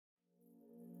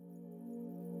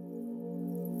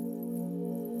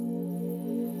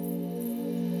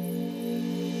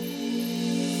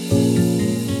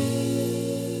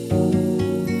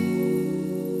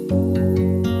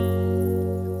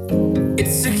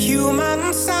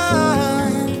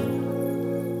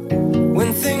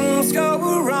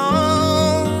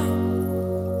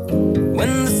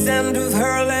scent of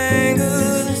her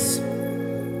lingers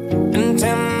and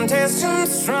temptation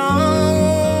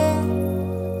strong.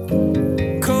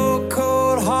 Cold,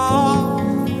 cold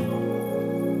heart,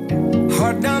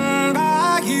 heart done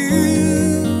by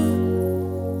you.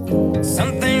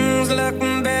 Something's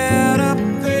looking better,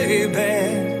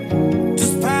 baby.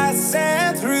 Just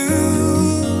passing through.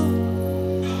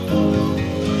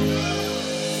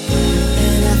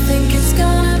 And I think it's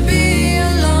gonna be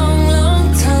a long,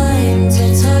 long time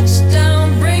till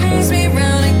touchdown brings me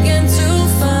round again to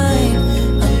find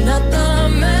I'm not the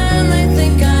man they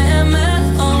think I am at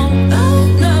home. Oh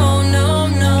no, no,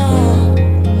 no.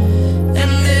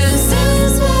 And this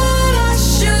is what I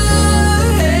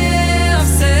should have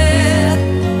said.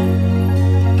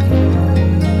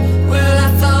 Well, I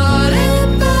thought it,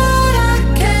 but I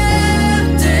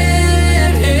kept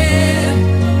it here.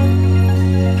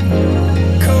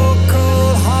 Cold,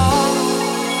 cold heart.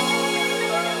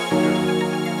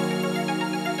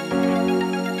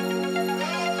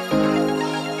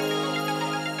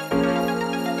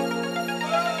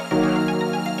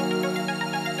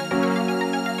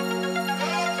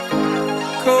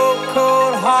 Cold,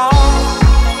 cold heart,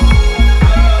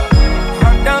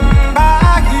 heart done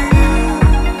by you.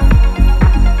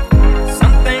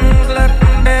 Something's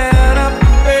looking better,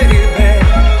 baby.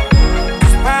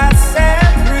 Just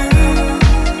passing through.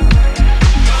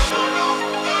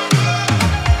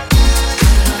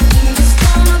 It's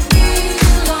gonna be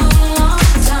a long, long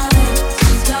time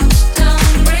till touchdown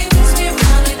brings me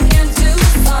round again to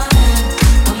find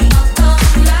I'm not the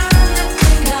man they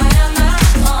think I am at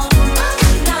home.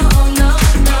 No, no,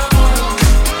 no.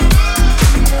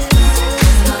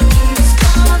 It's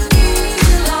gonna be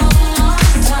a long, long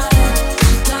time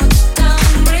till touchdown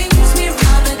brings me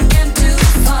round again to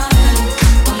find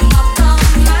I'm not the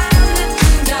man they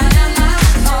think I am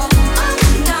at home.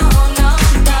 No, no,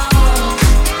 no.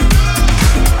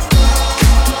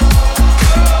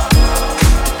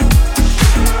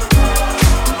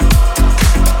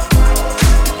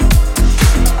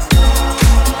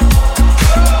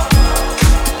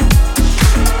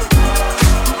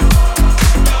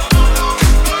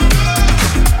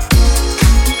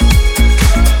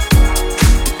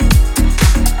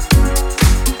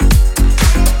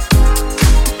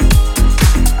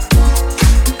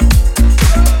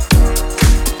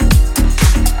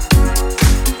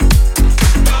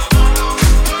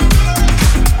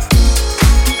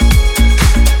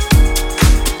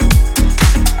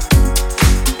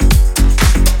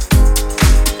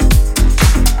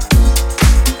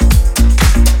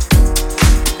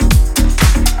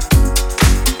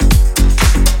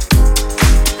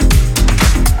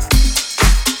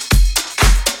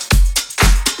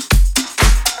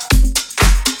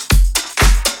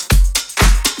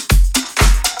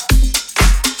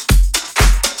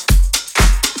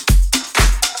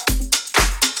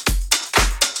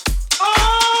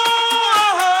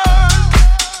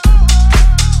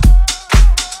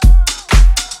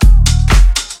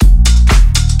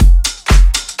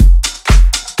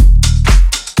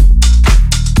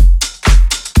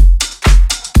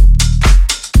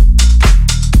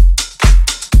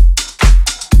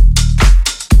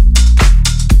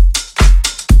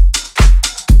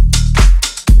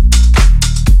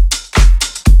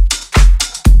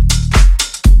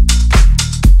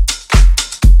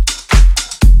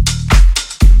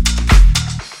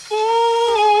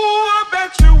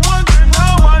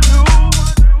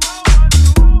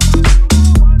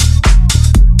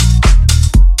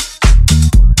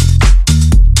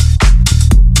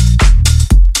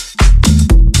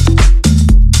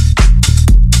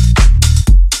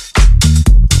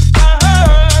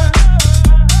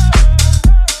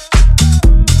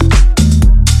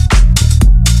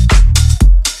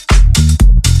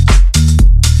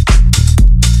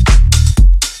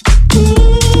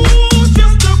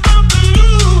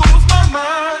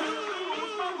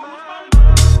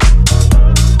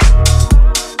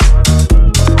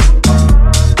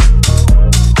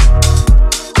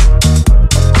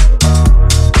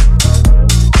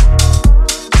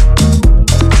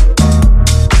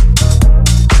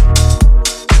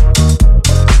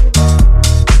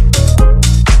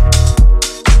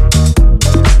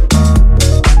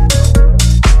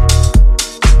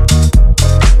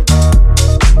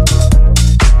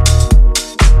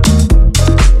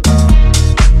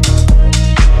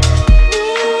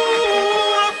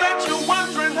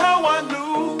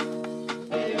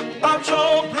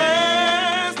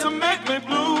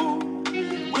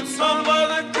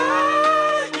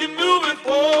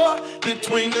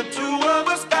 Between the two of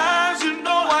us, guys, you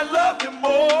know I love you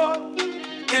more.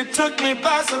 It took me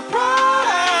by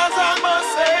surprise, I must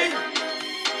say,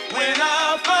 when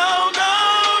I found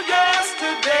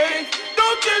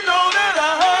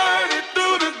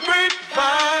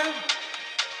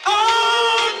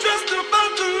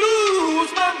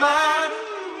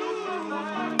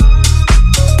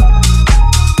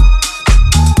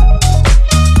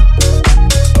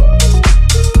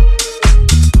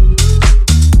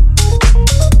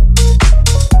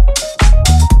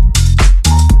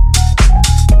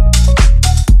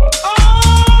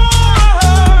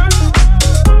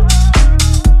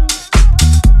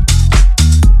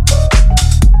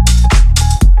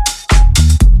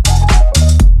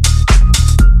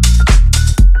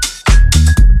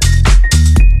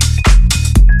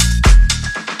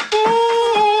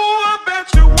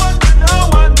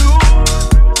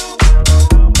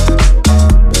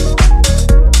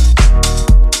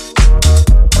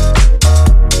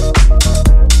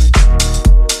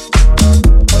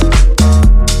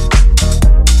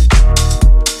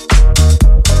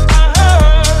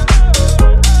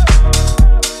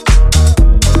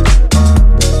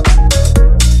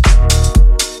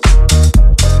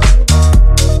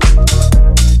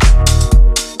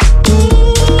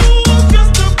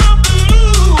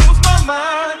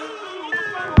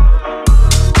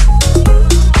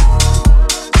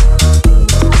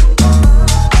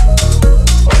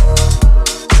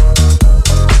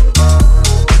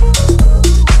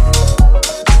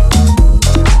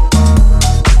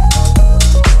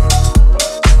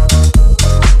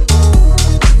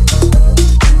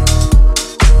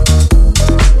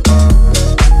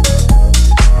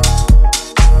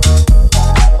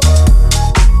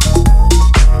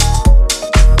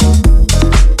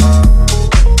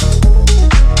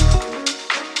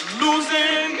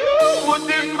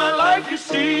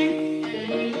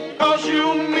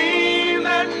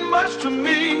much to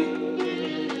me.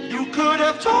 You could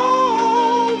have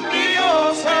told me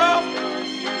yourself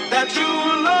that you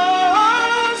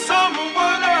love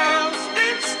someone else.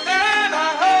 Instead, I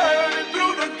heard it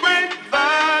through the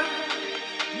grapevine.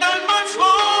 Not much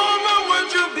longer would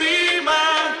you be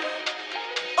mine.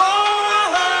 Oh, I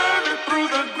heard it through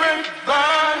the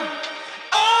grapevine.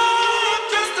 Oh, I'm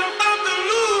just about to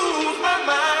lose my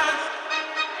mind.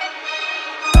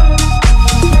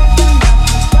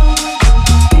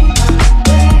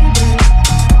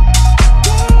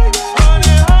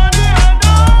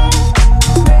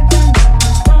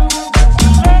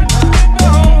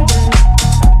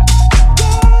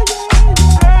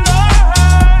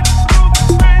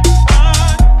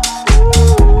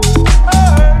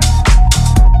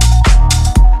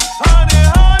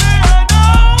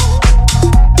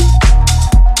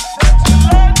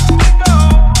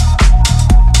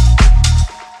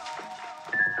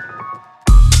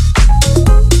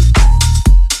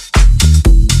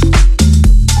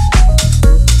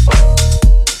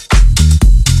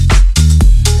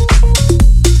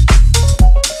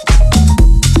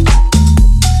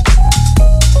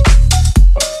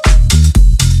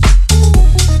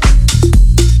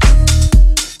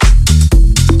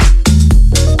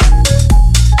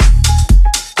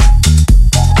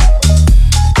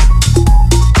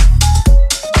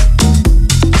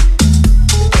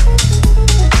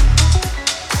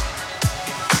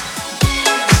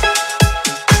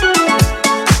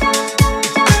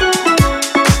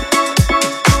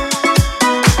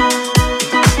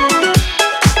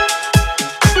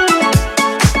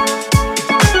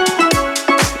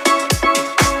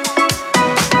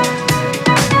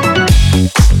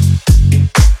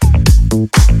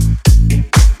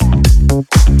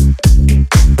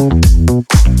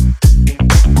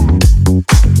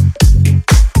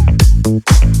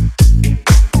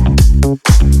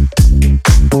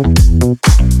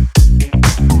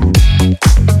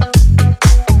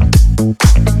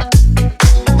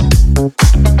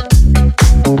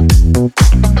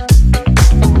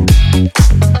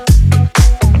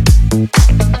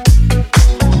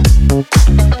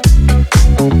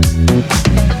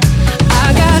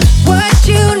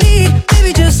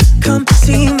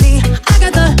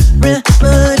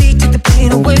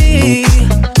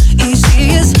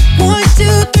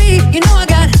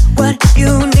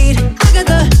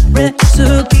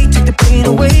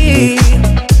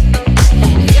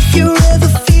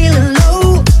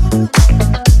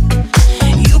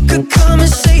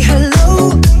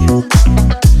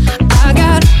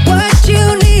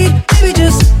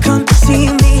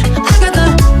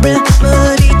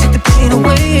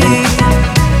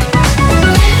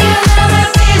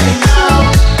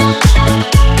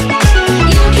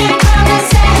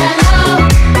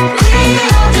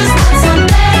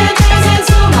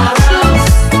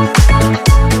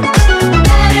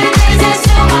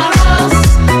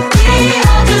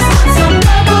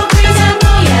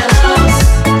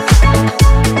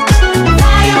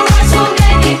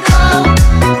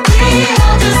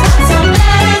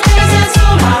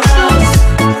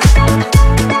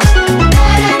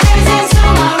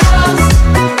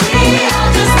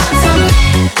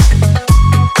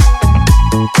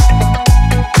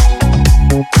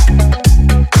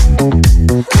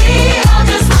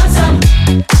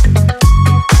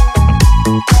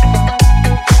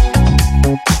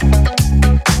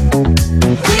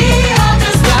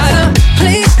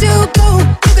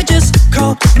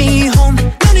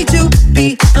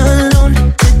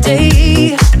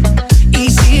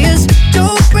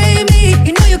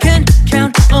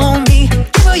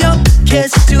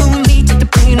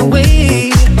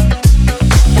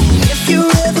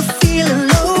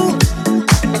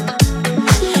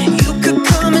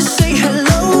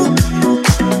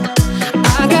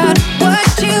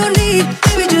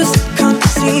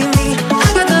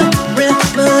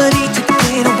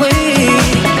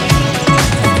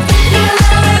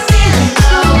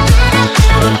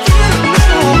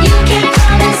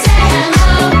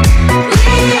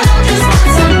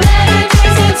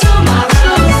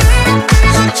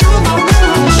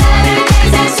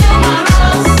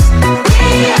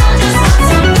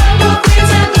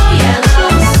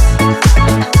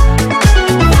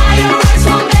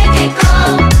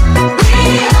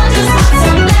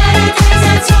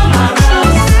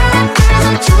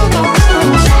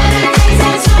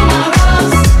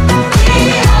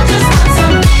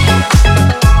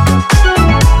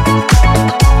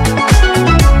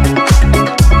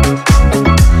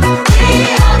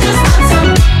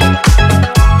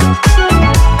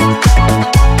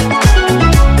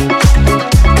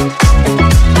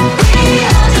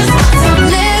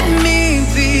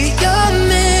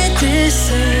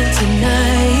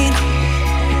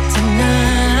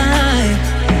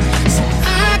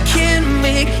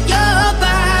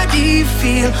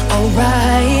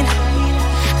 alright.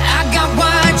 I got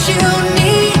what you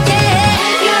need, yeah.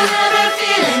 If you're ever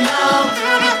feeling low,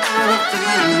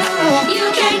 you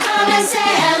can come and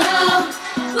say hello.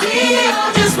 We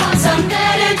all just want some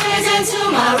better days and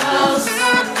tomorrows.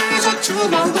 Better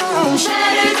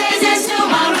days and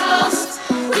tomorrows.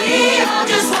 We all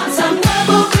just want some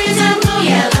purple, greens and blue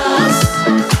yellows.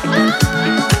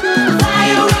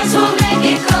 Fireworks will make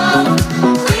it cold.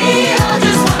 We all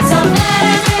just want some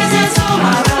better days and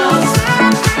tomorrows.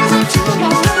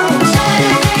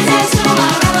 Better days and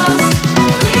tomorrows.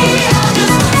 We all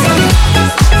just want some.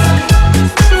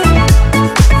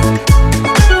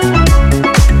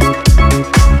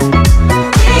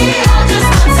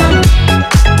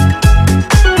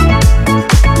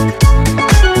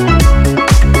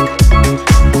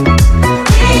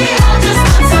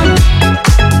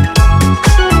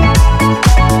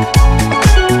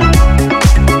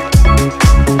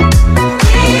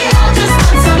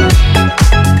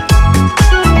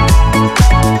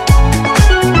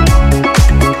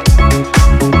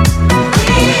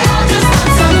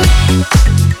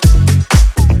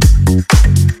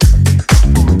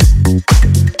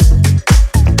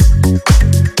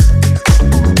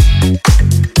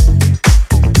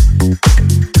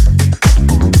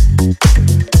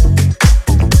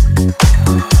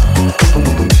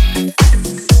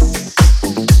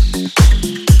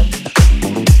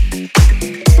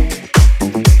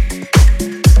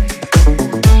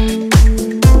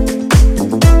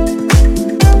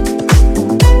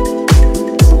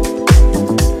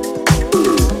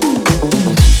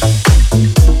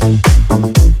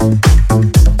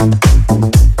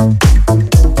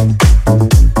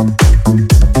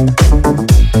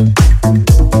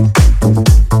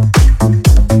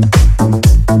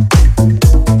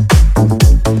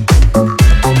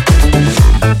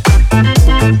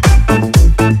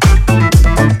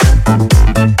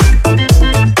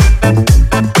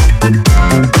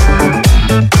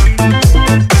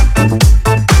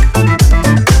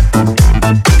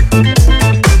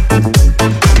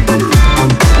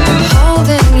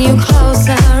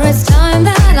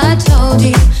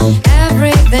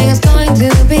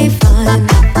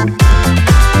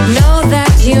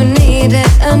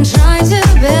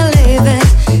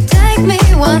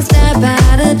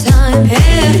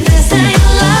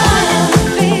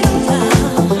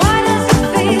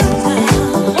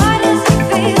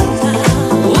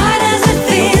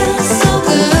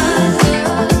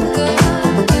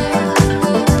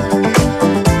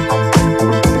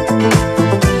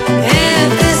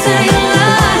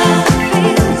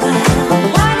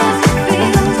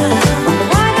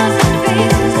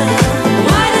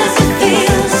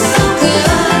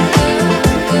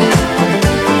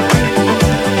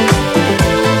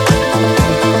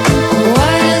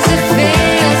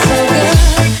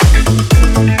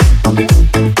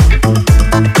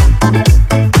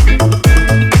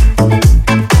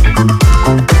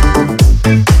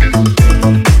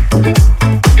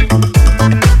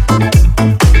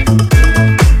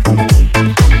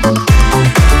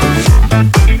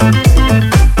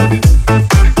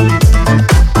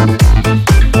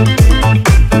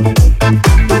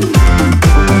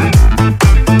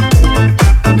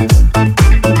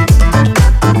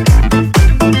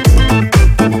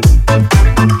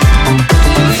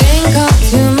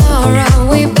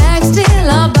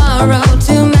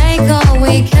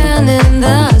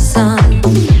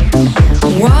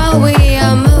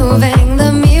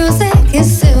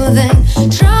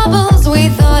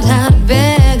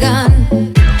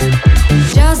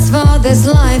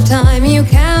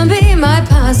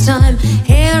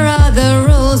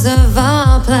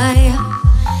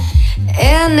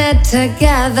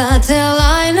 Together till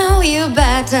I know you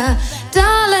better,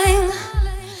 darling,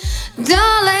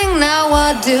 darling. Now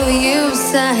what do you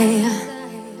say?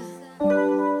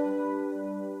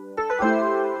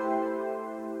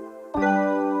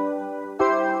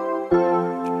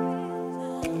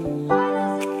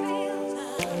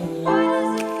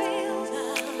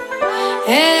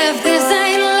 If this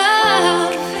ain't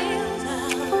love,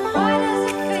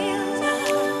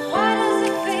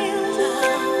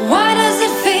 why does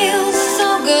it feel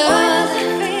so good?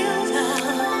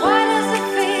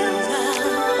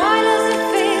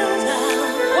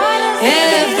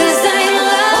 If this ain't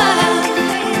love,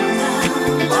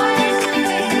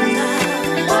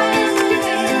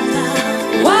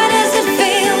 why does it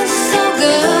feel so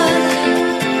good?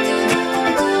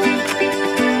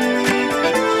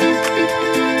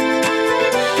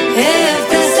 If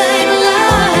this ain't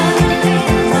love,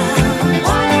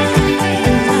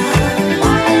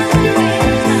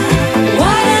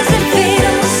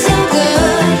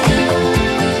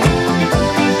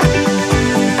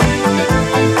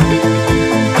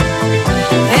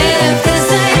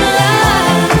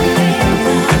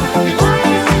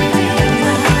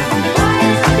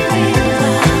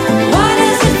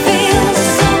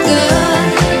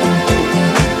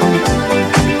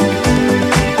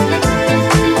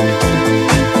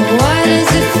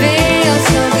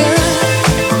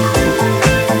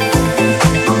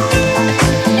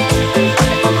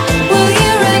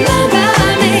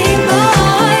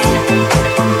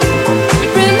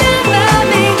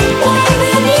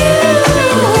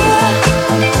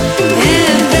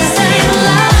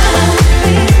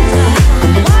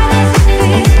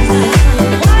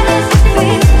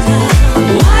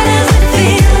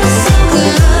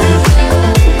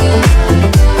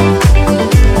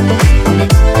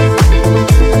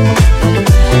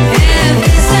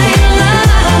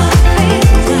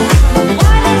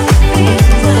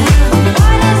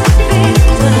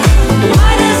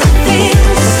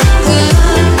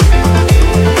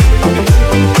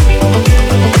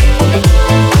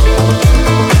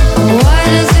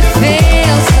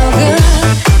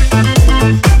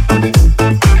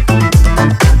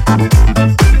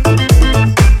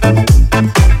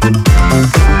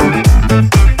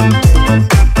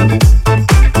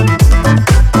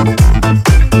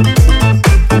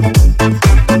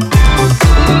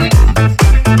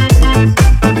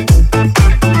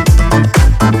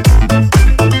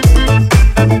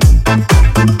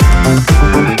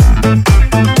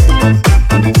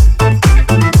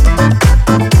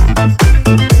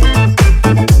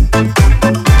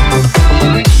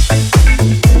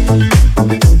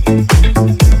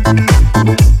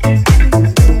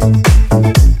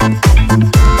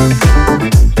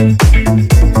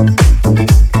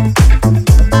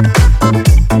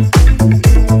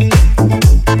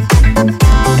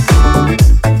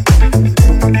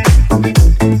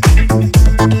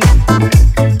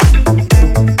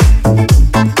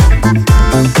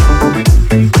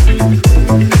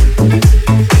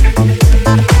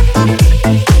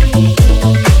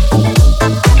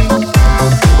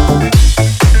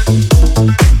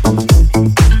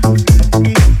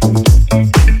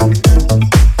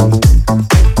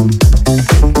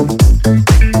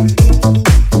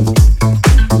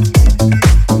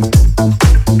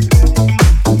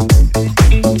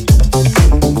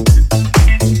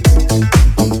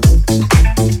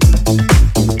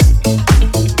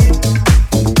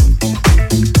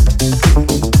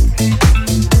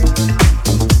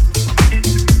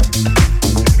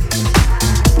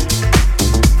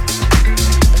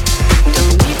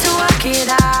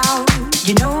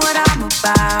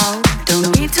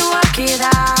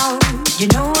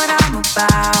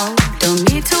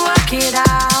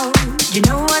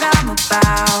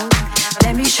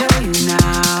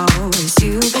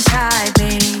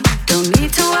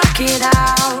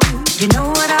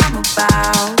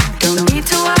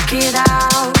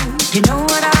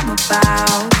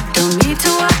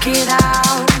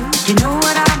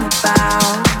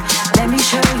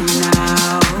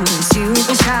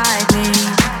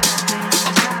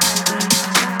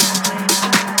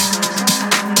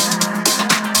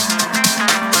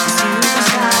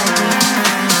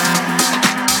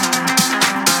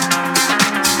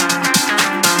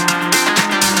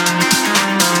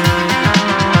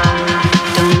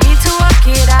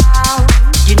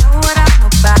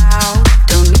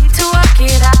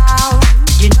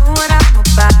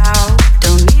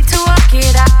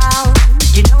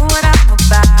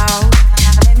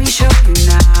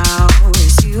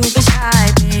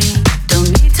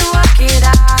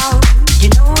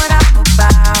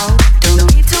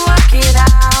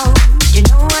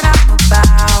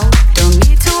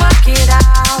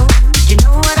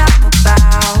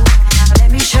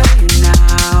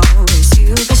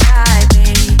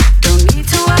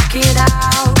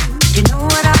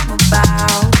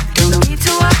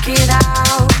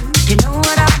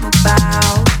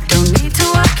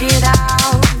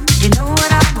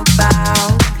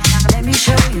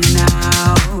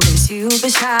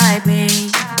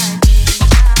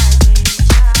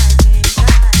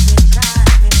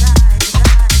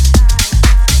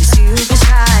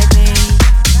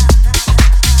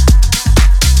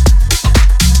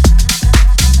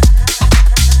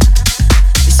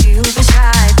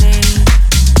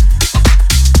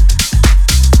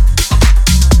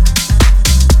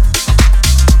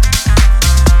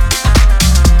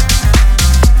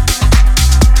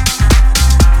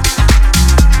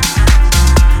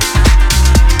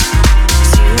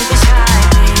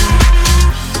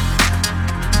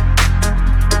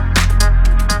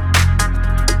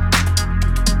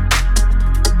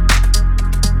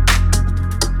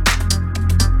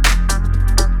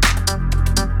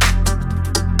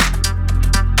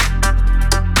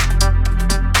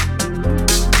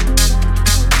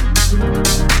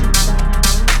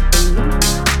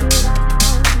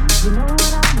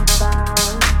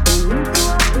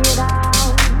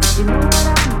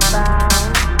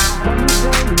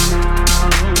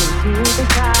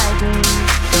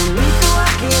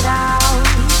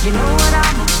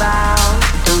 about.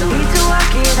 Don't need to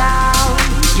work it out.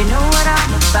 You know what I'm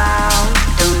about.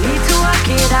 Don't need to work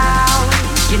it out.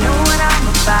 You know what I'm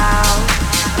about.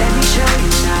 Let me show you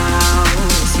now.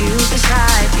 It's you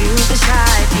beside, you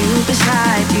beside, you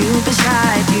beside, you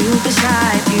beside, you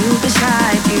beside, you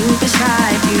beside, you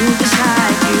beside, you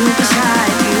beside, you beside,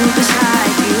 you beside, you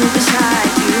beside,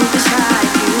 you beside, you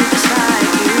beside,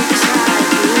 you beside,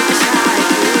 you beside,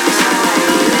 you beside,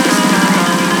 you beside.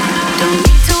 Don't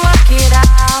need to work it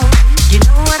out. You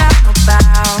know what I'm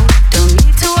about. Don't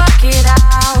need to work it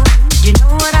out. You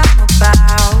know what I'm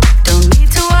about. Don't need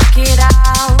to work it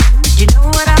out. You know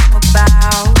what I'm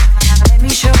about. Let me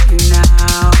show you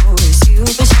now. It's you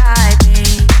beside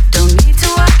me. Don't need to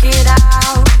work it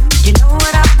out. You know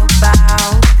what I'm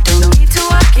about. Don't need to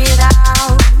work it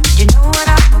out. You know what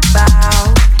I'm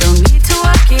about. Don't need to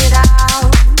work it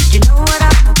out. You know what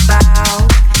I'm about.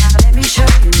 Let me show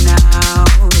you now.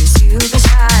 It's you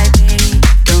beside me.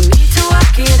 Don't need to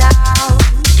work it out.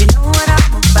 You know what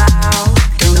I'm about.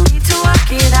 Don't need to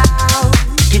work it out.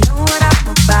 You know what I'm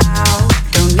about.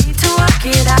 Don't need to work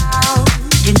it out.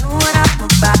 You know what I'm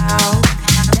about.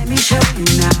 Let me show you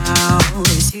now.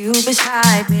 It's you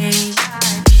beside me.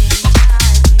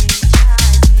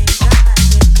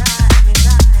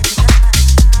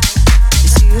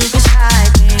 It's you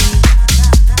beside me.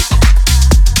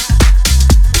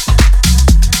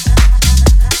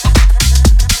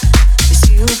 It's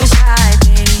you beside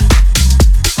me.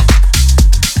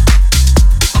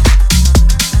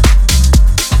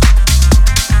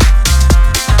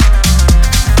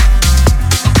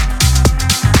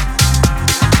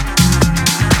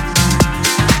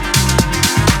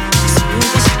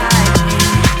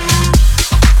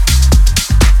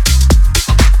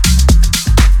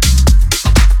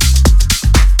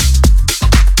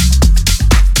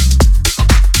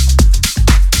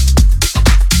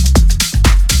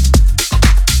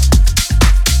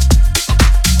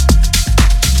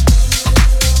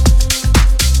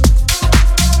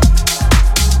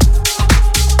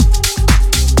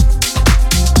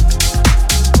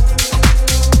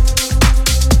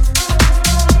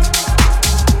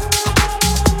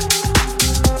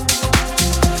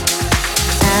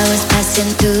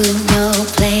 Passing through, no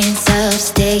plans of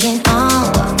staying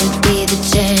on. What would be the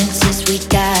chances we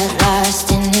got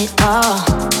lost in it all?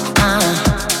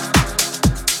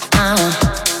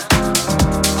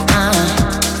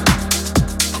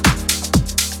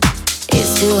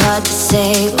 It's too hard to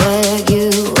say where you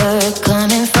were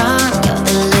coming from. You're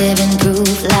the living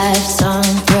proof, life's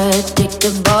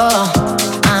unpredictable.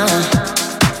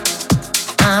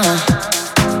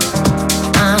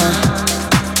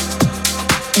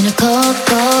 In a cold,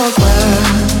 cold world,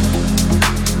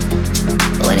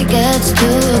 when it gets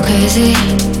too crazy,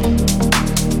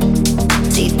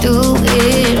 see through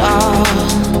it all.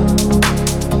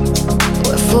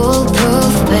 We're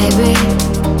foolproof, baby.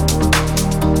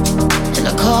 In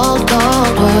a cold,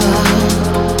 cold world,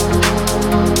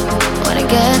 when it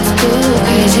gets too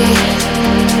crazy,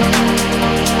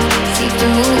 see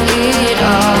through it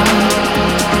all.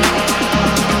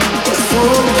 We're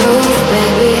foolproof,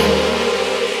 baby.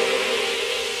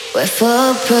 We're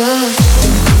foolproof.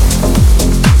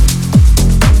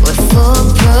 We're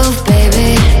foolproof,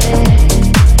 baby.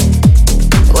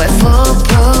 We're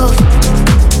foolproof.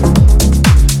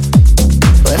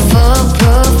 We're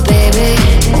foolproof, baby.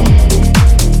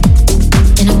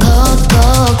 In a cold,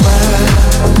 cold world,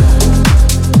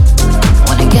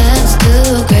 when it gets too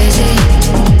crazy,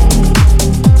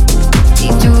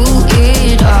 see through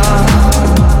it all.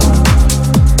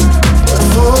 We're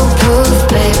foolproof,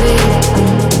 baby.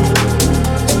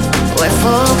 We're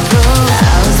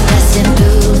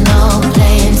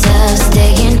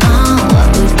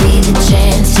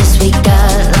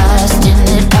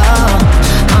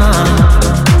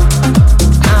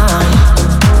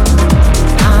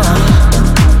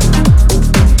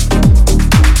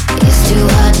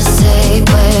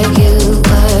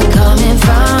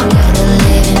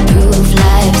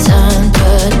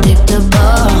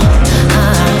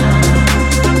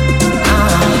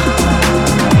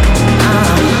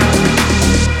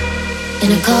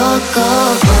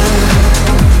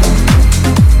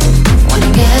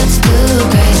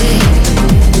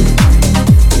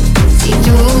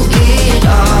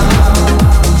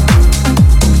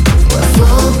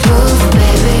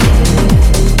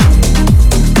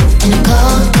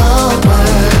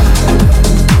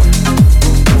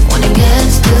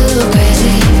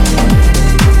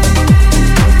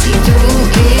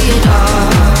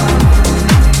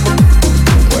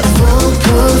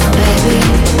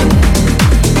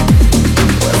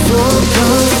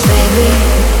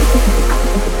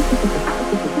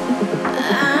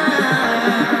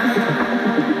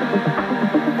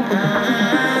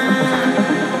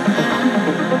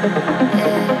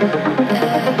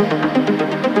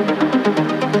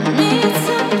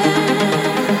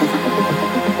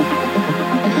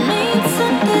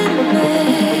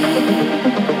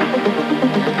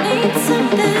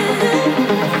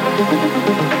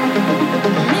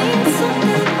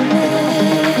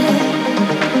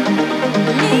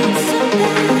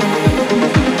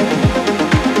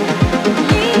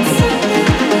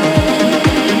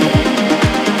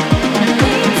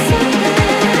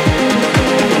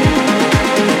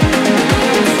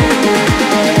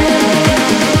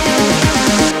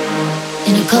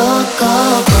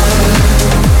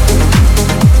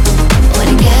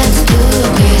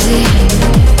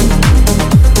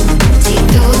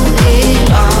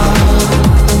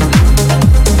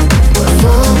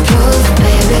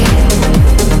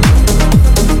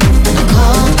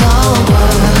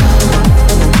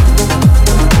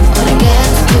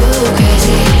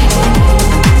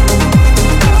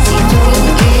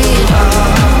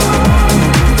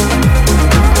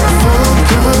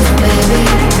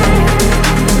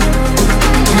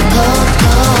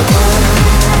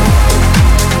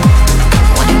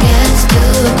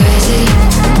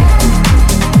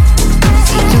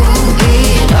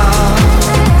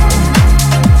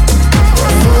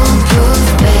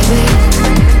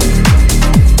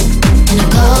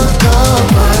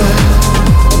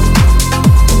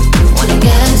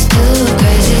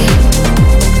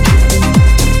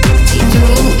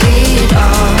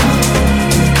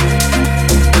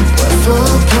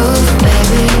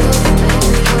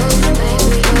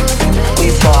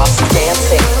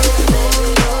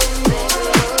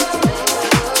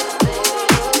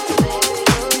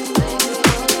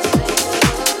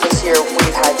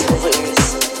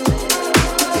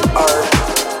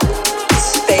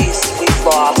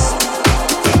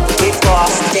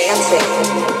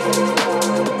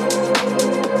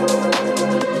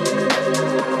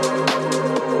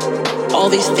All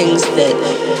these things that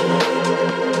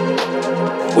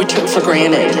we took for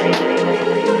granted.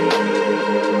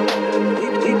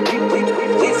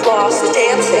 We've lost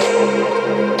dancing.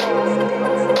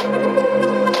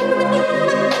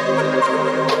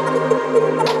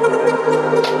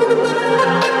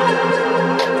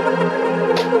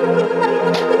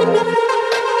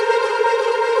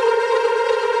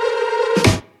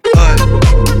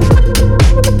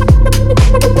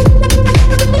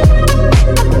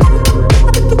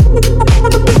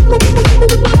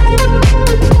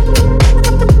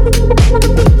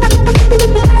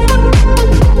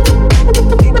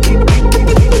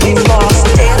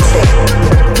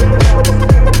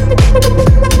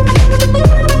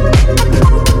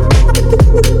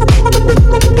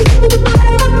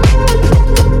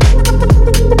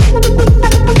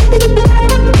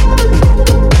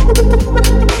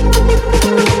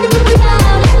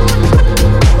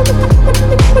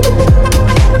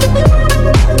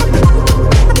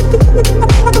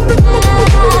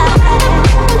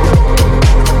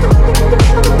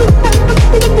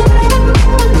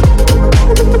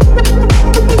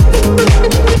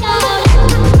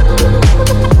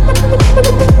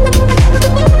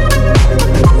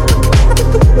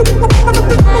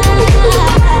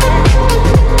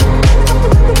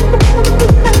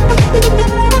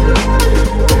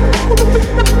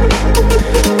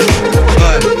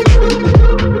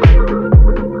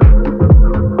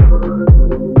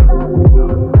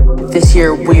 This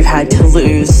year we've had to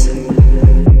lose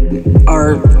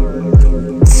our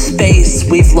space.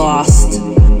 We've lost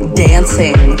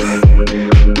dancing.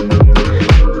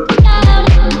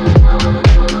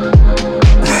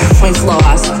 We've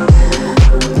lost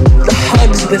the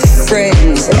hugs with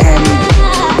friends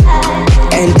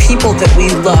and people that we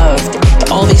loved.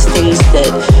 All these things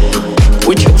that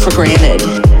we took for granted.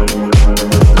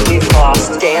 We've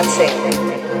lost dancing.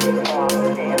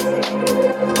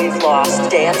 We've lost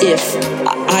dancing. If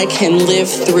I can live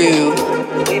through,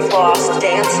 we've lost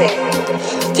dancing.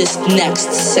 This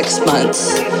next 6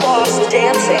 months, we've lost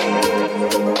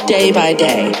dancing. Day by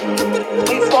day,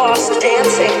 we've lost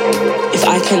dancing. If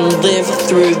I can live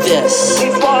through this,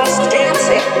 we've lost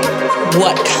dancing.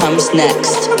 What comes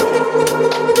next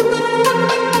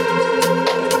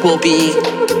will be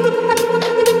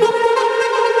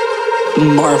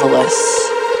marvelous.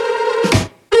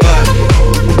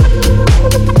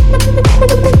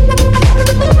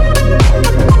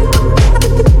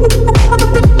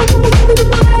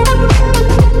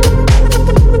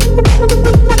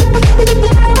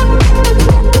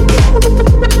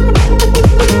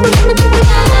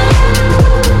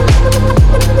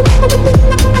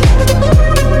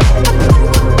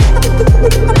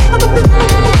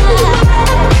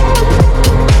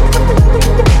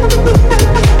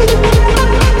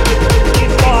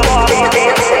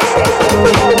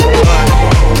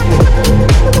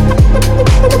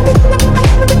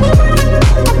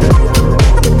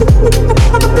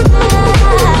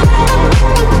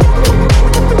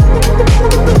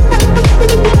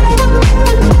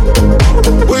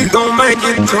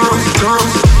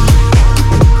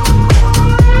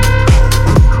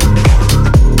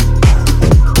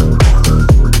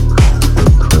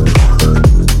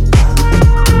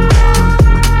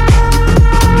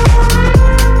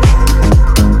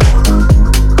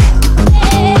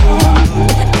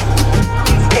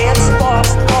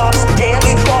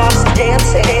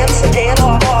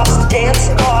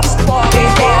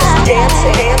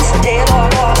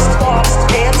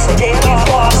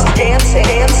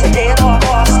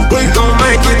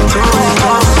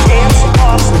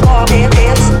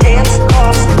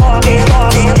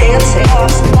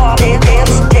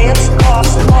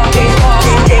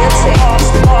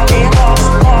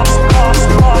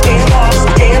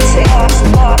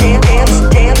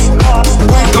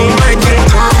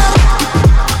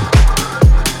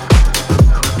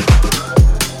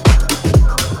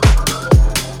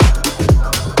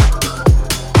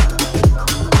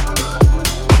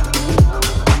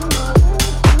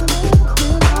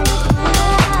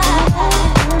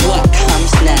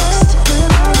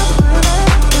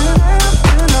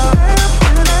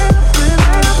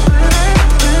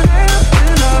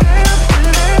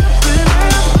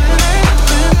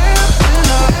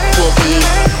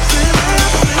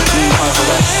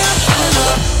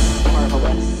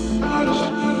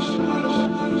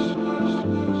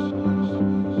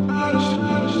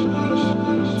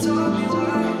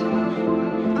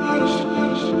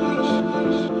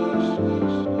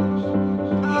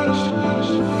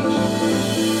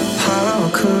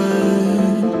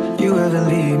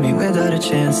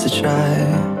 chance to try.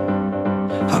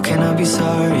 How can I be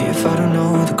sorry if I don't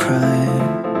know the crime?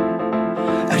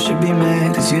 I should be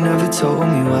mad cause you never told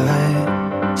me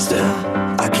why. Still,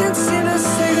 I can't seem to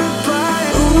say goodbye.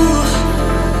 Ooh,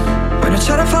 when I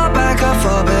try to fall back, I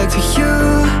fall back to you.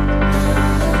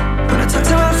 When I talk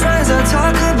to my friends, I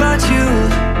talk about you.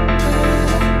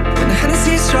 When the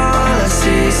Hennessy's strong, all I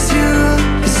see is you,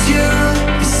 it's you,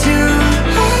 it's you.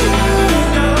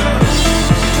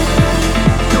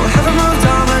 No, I haven't moved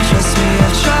on, but trust me,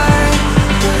 I've tried.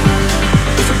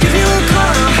 If I give you a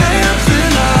call, I'll hang up the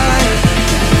line.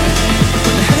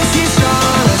 When the Hennessy's strong,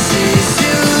 all I see is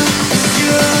you, it's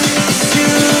you, it's you.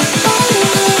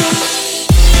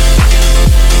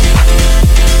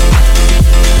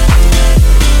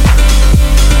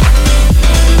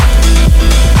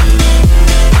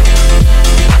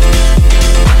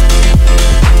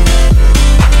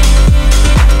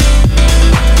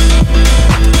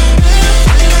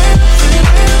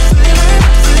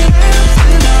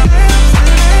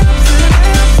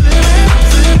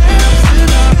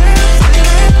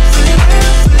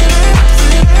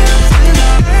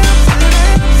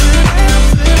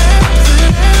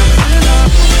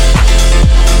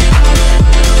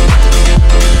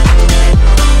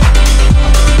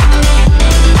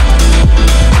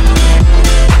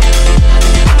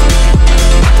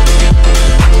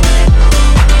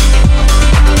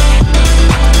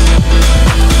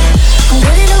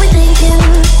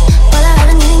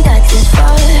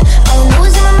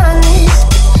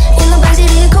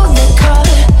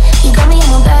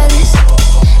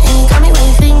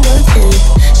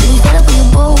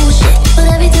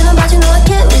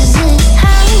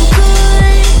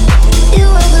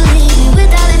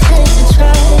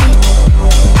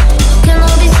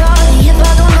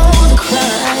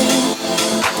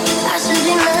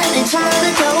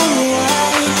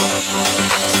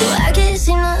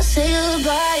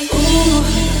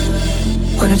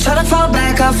 When I try to fall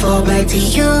back, I fall back to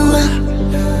you.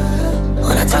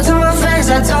 When I talk to my friends,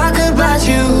 I talk about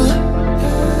you.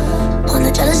 When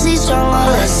the jealousy's strong, all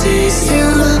I see is you,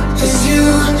 is you,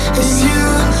 is you.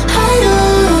 I do.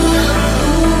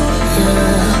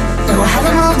 Yeah. No, I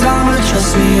haven't moved on, but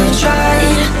trust me, I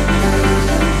tried.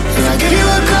 If I give you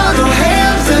a call, don't hang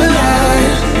up the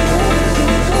line.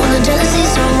 When the jealousy's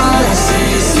strong, all I see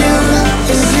is you,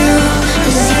 is you,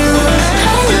 is you.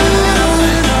 I do.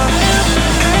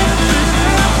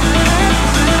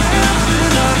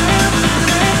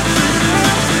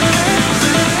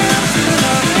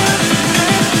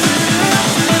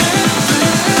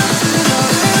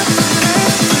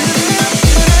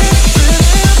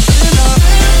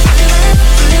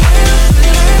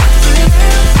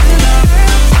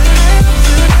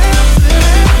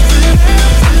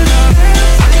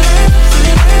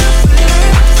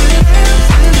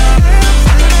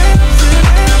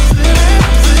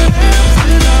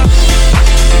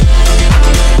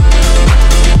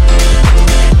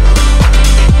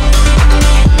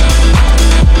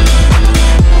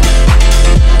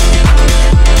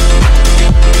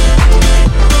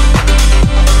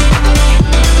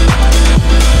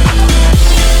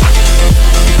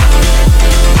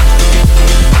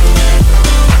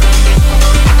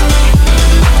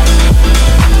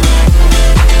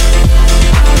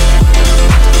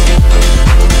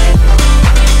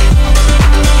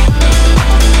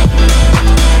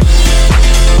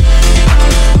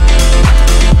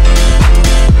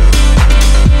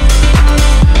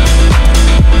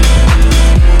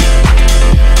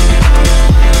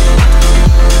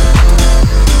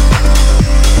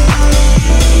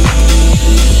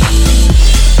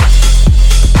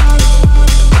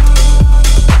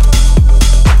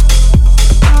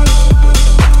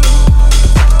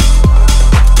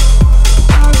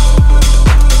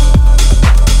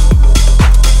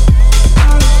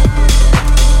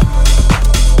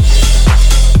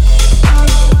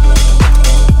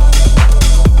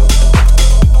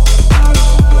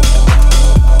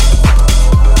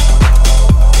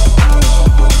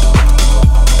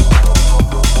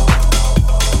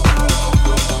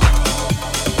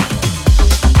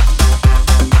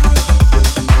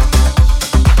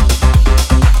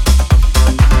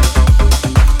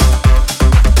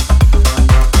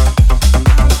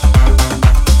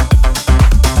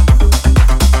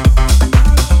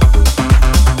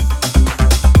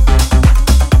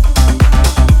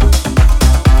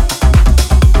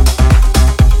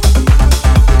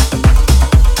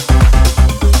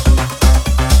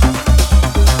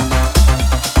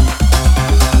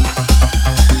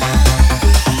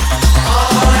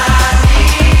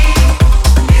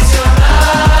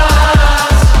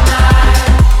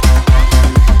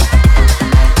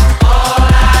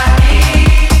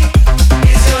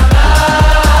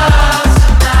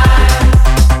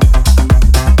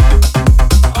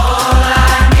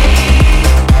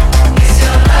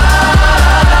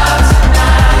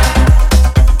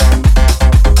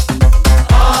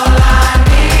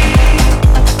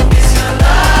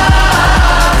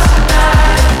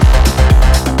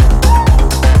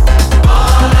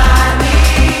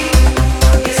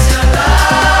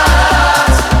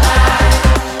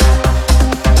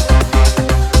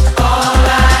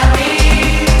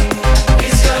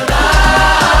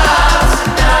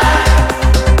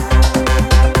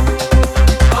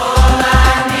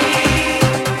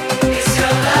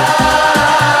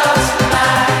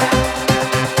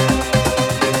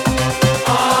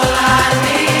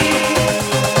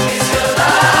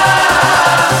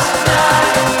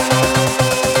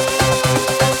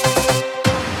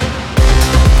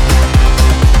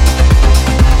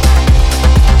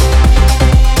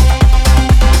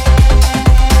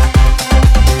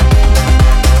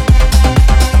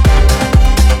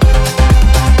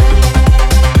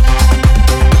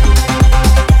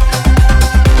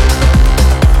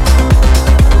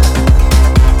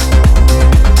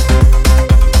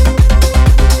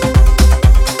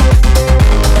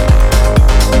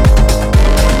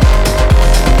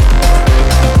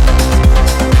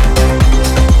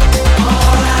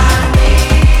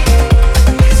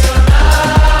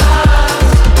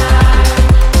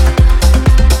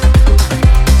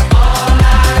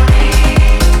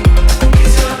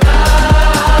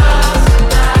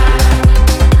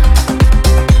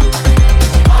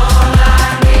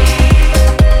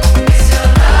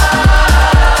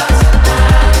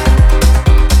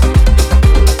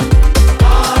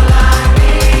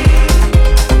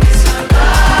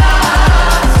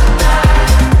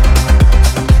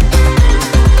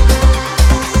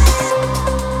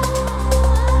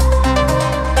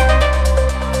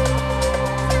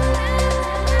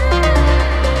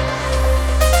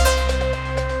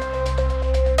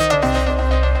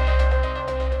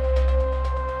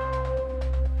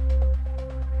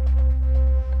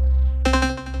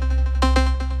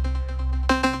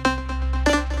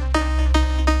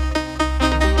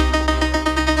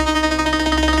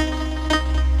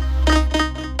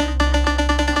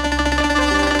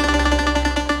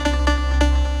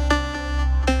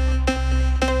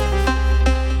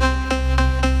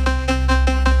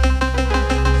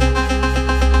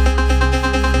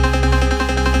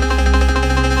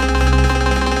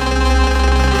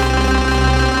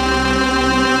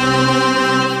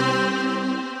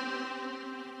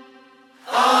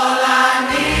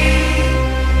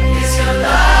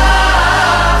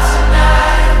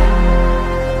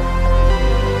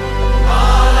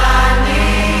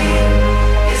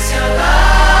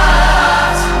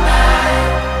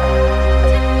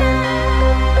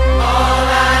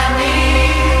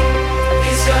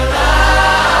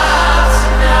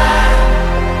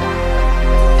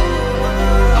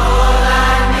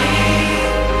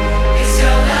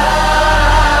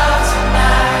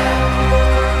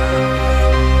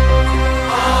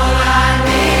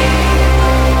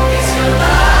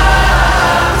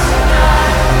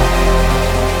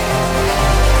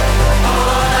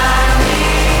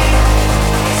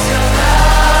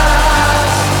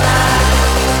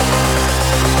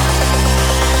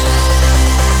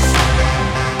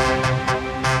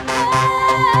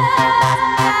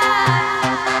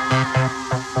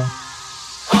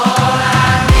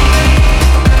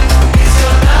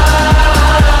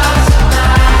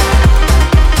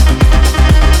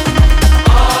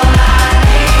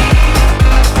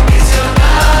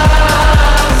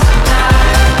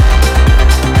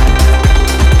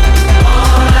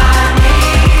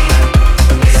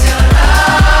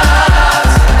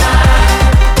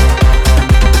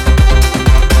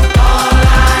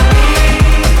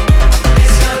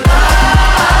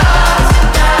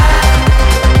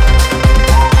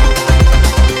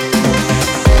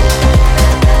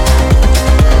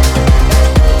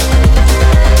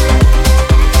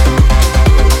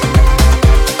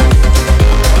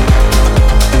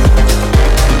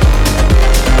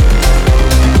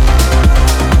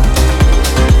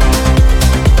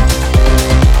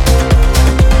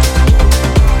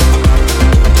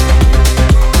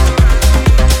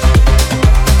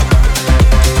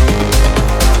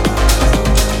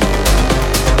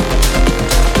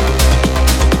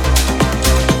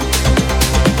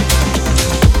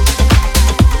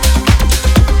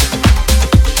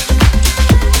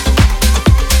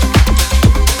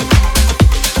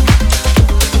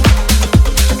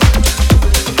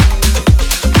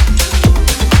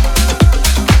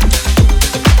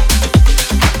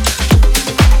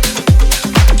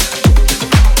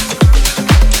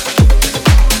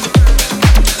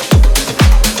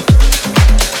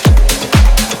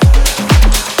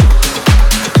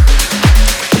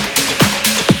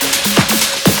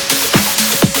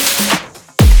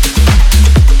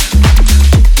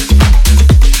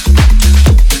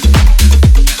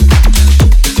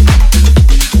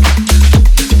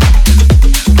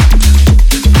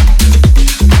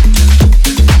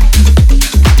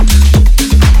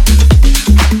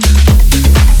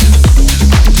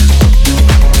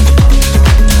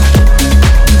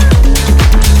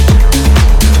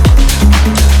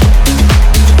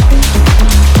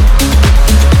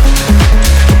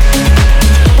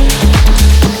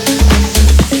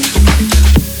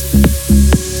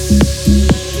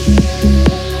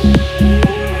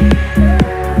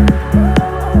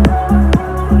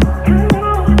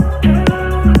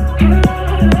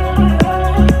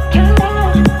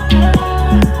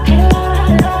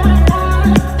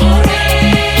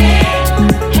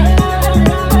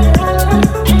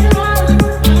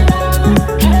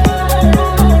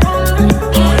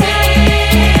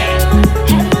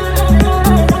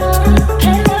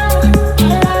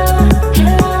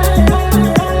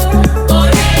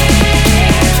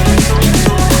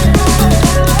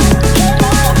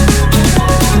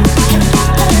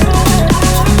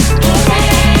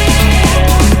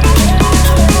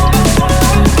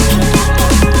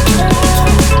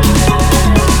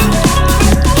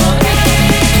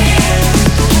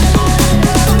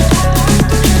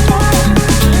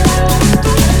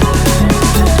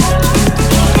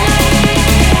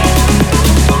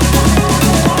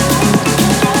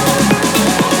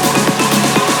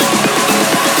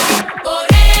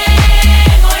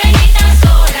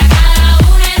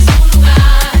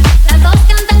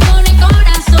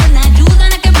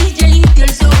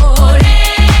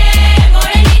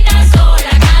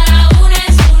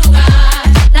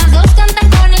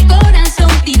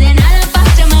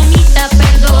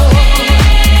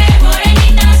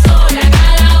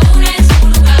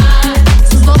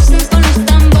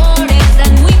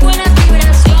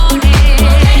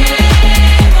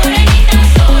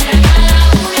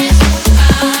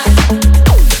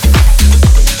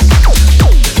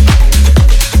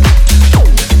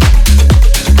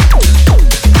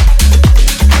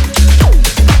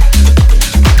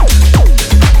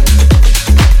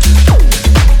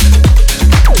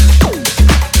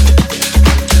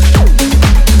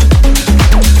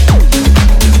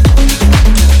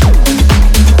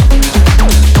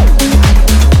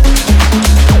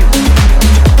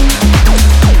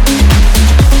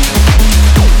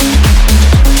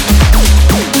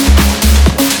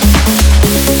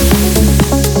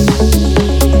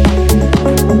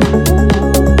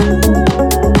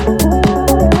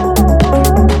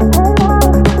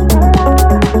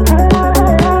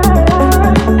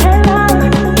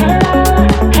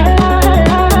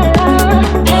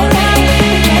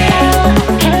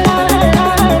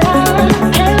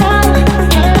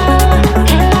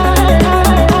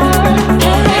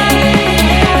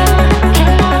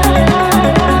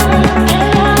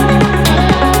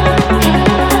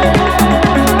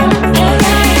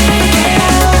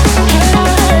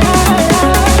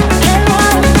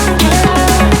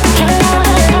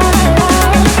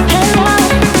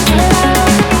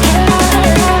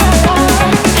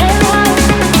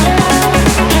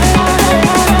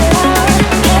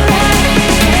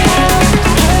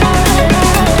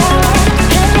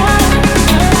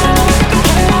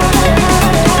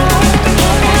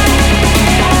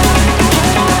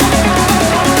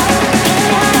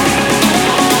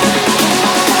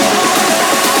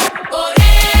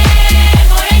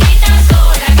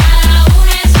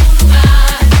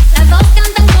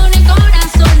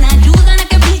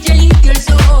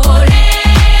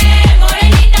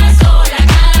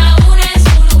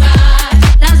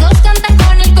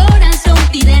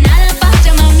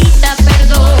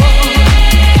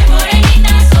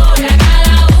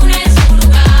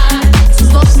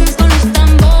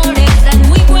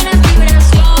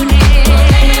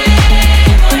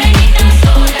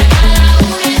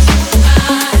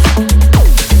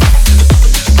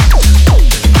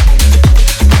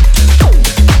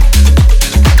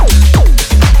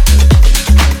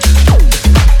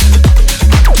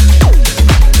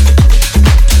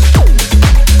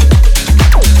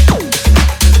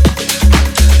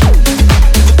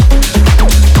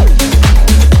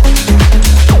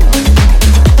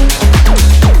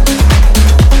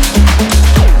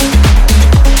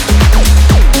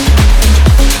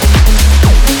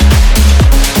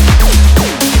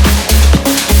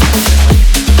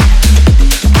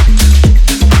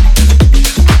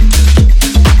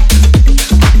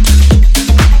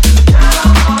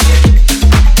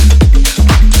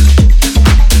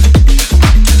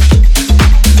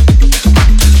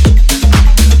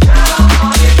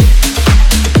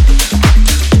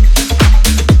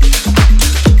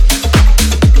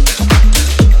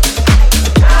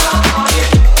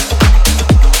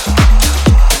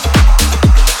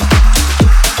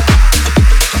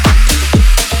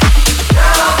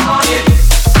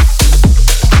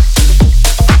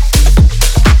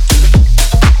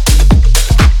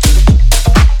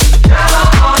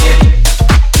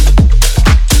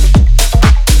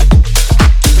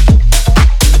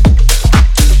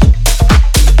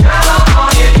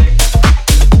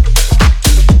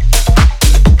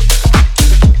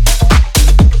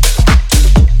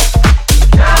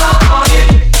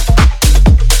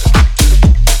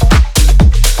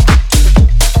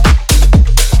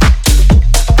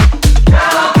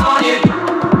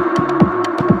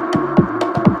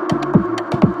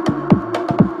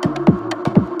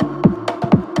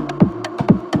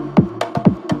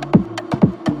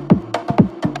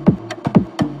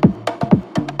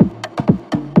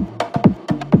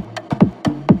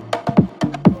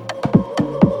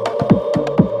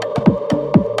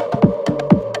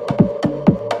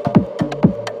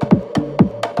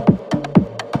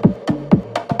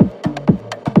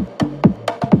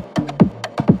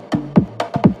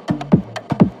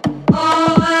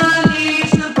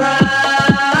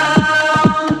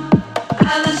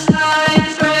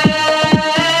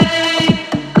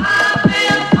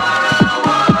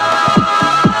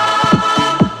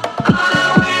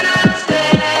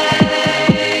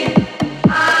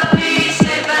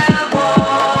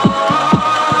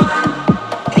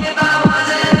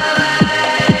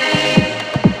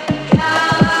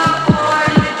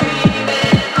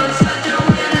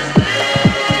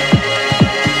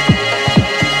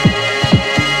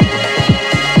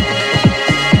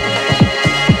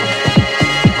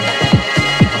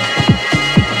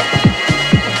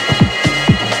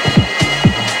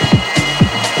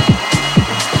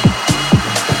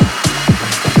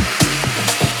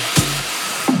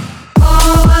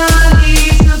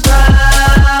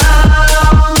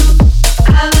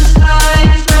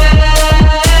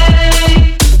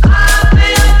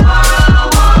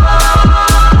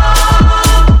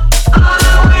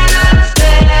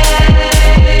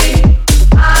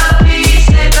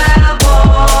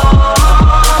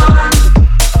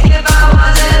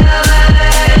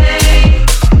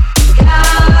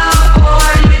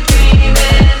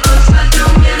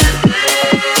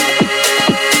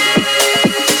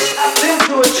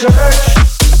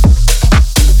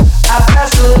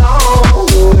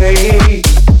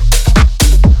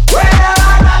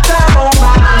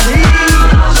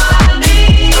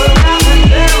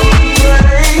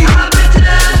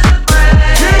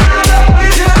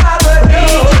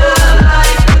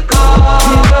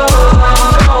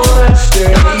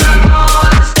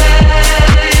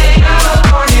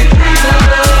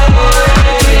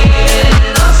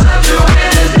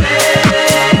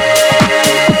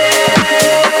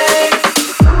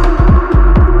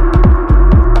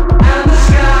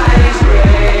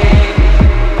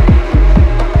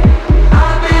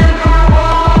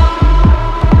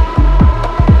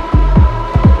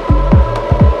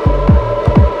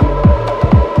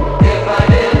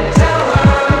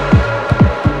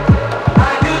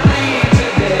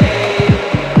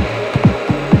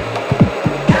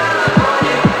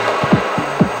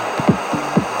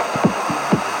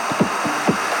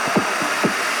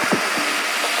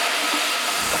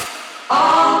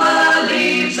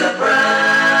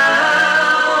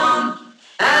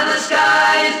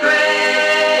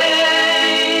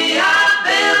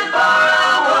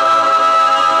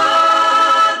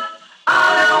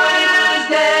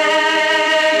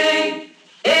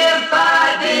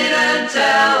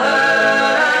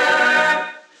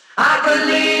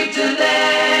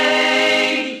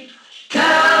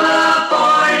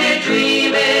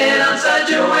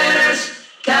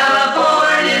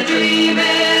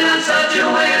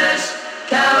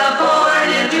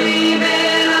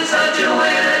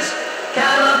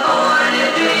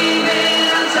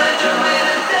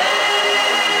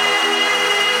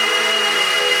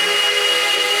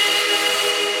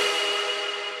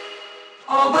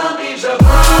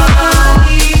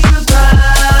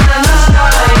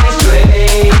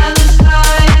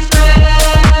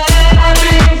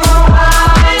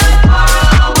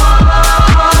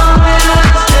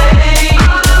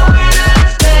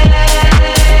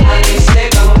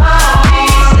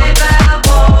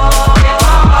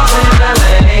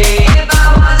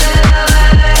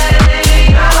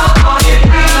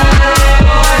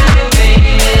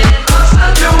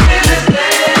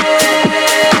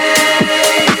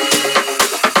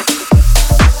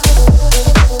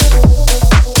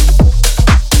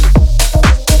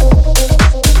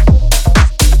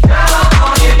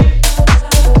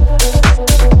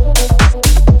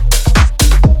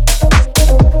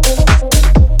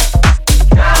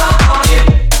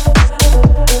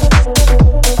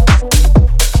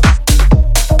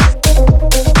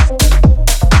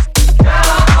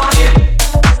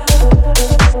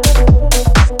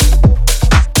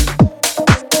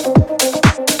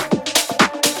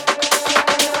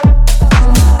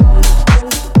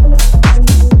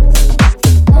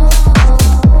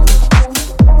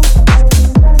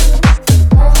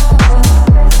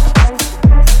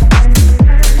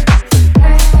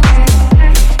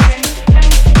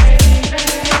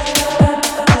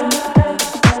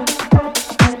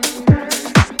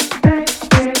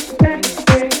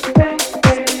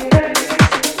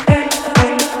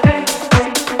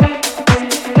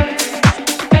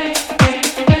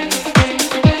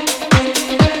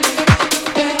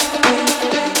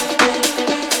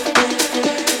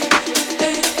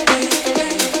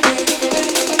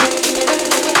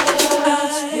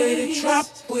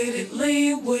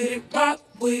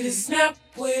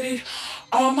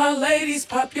 ladies,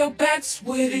 pop your backs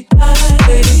with it. Glide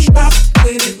with it, drop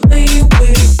with it, lean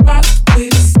with it, rock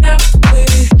with it, snap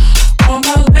with it. All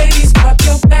my ladies, pop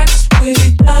your backs with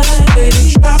it. Glide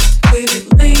with it, drop with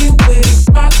it, lean with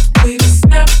it, rock with it,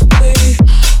 snap with it.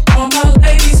 All my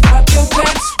ladies, pop your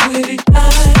backs with it.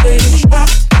 Glide with it, drop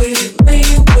with it,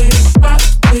 lean with it, rock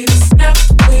with it, snap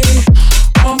with it.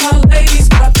 All my ladies,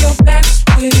 pop your backs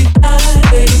with it. Glide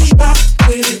with it, drop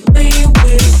with it, lean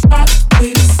with it, rock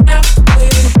with it, snap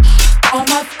with it. All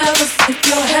my fellas, take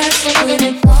your hands with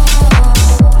it.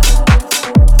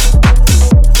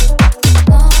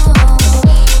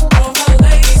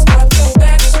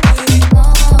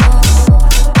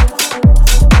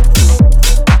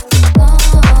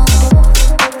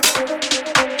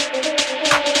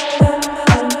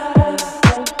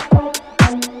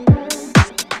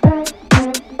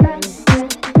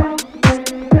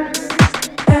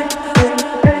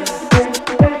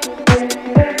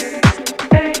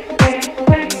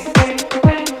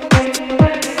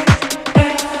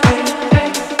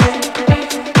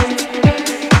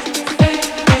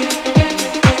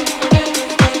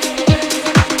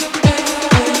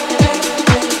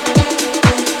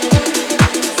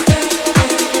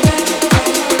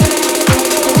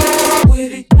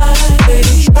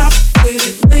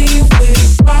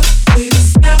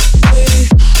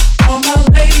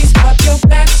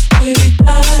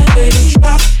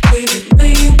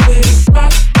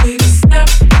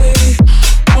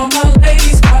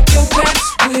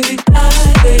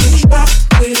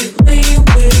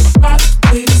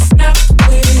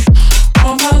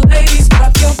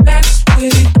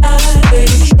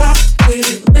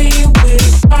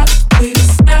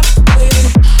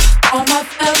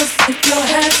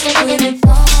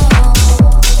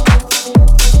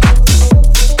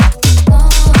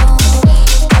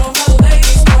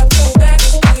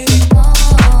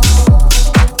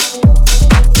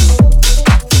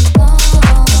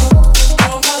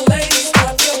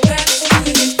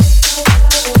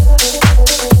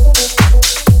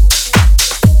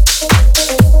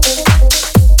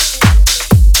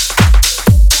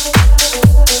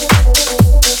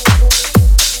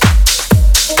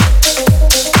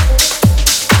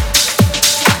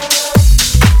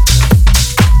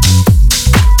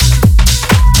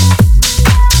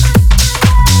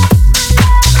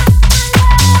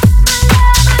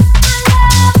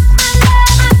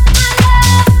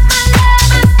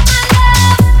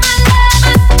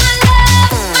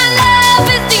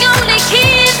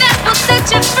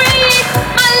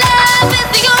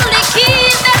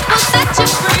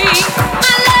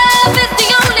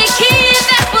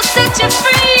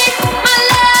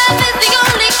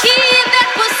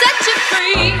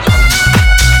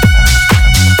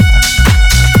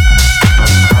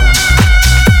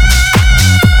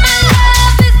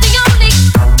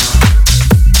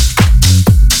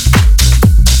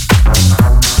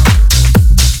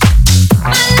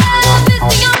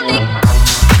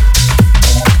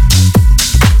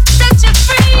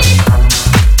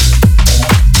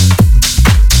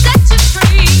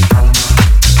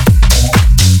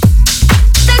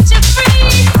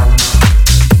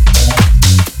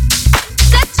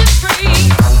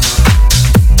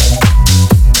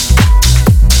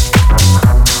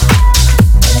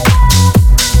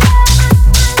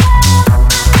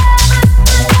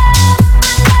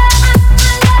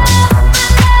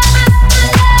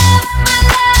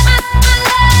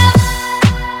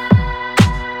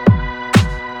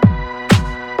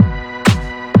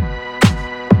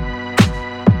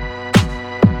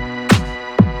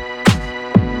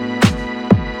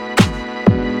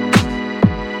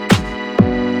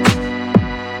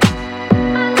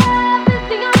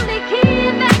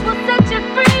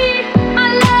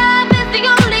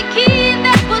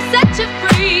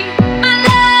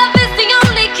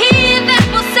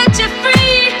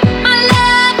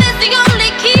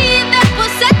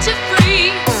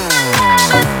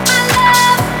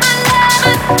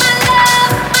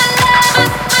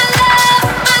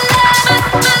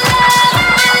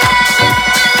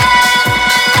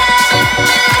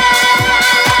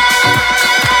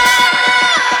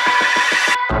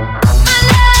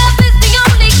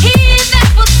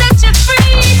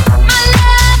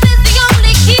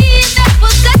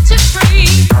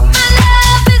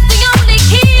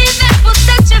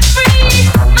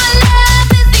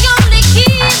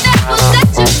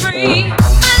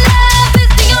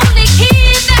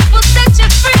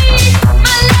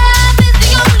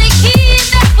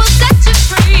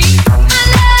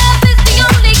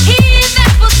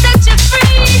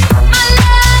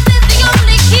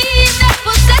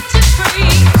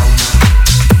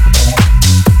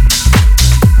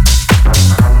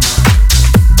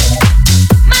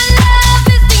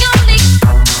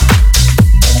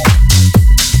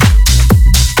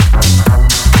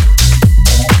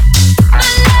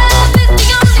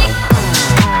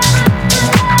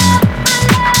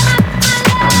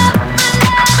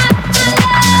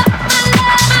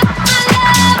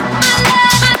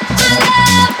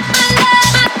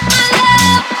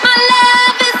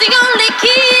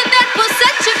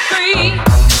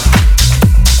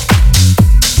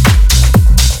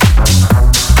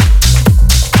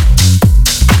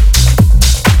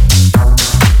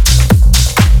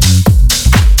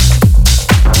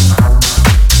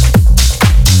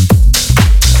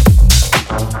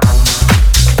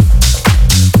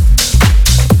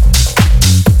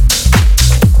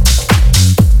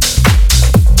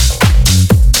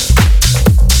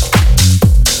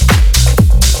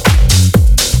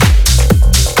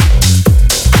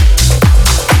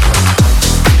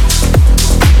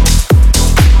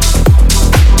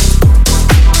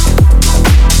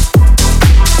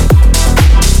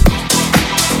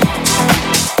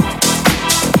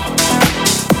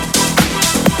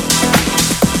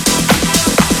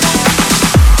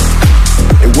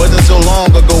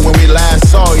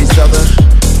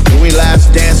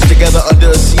 danced together under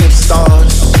a sea of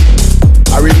stars.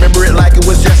 I remember it like it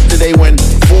was yesterday when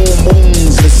full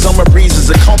moons and summer breezes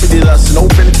accompanied us in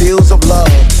open fields of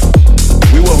love.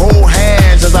 We would hold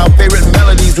hands as our favorite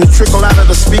melodies would trickle out of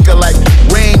the speaker like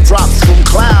raindrops from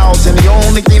clouds, and the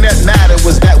only thing that mattered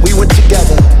was that we were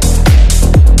together.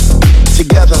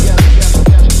 Together.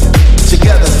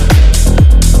 Together.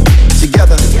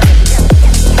 Together.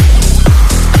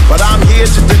 But I'm here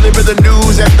to deliver the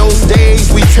news that those days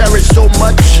we cherish so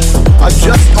much are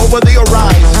just over the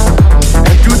horizon.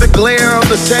 And through the glare of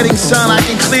the setting sun, I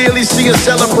can clearly see a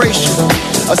celebration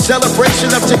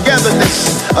of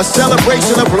togetherness, a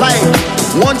celebration of life.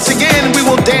 Once again, we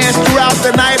will dance throughout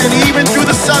the night and even through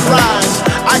the sunrise.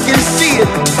 I can see it.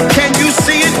 Can you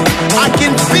see it? I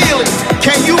can feel it.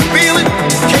 Can you feel it?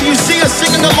 Can you see us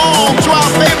singing along to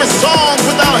our favorite songs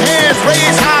with our hands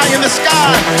raised high in the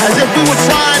sky as if we were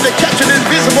trying to catch an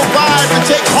invisible vibe to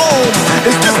take home?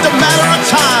 It's just a matter of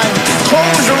time.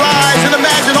 Close your eyes and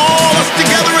imagine all us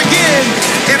together again.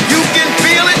 If you can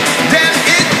feel it, then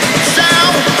it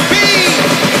shall be.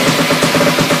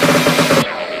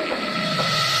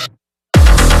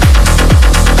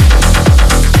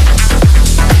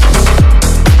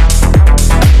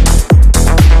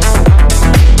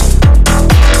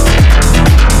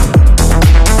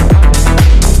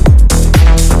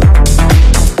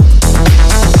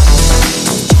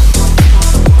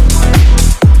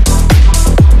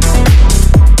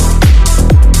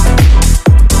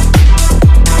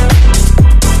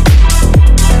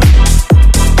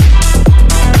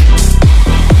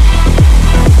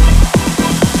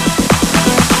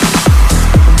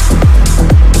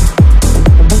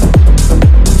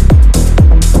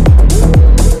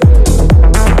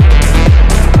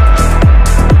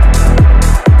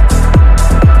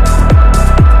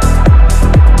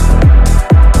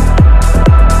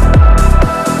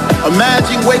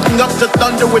 Imagine waking up to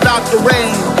thunder without the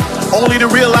rain, only to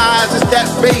realize it's that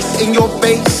bass in your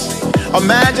face.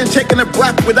 Imagine taking a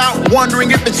breath without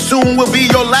wondering if it soon will be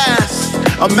your last.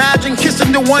 Imagine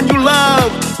kissing the one you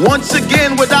love once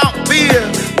again without fear.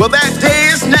 Well, that day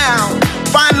is now.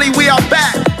 Finally, we are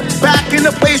back in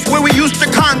the place where we used to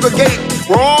congregate.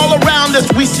 Where all around us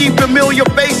we see familiar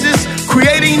faces,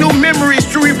 creating new memories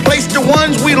to replace the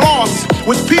ones we lost.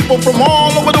 With people from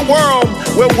all over the world,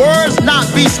 where words not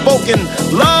be spoken.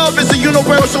 Love is a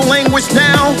universal language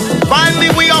now.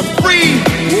 Finally, we are free,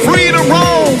 free to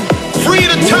roam, free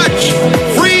to touch,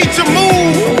 free to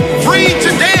move, free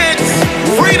to dance,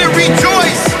 free to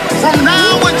rejoice. From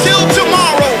now until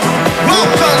tomorrow,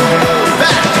 welcome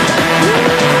back.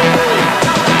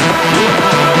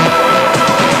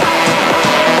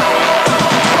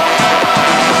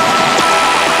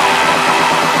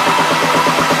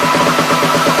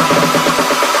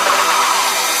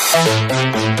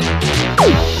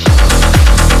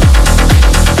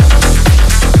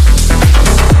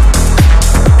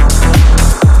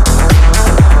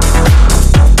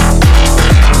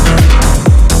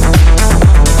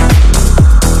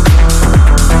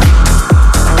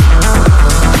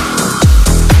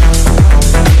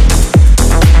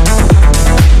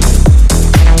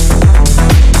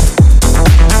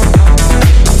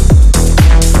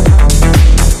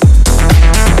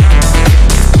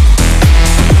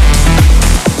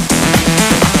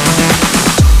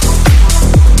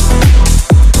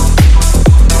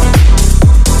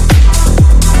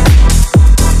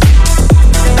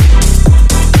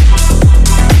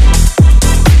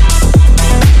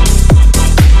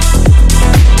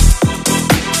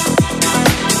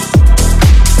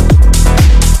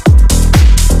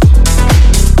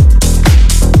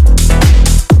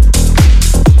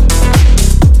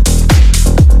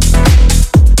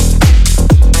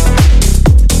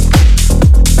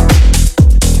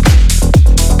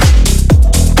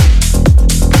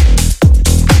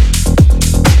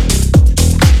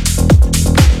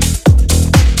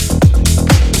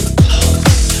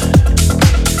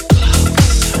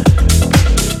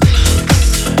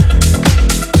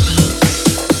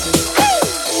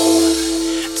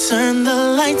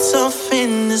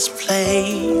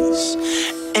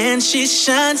 She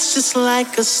shines just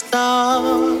like a star,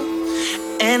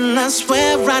 and I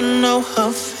swear I know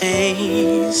her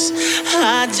face.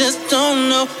 I just don't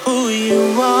know who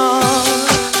you are.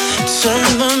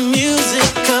 Turn the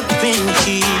music up in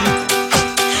here.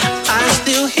 I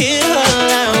still hear her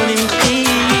loud and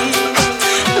clear,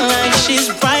 like she's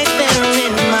right there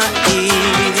in my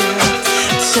ear,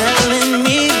 telling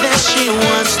me that she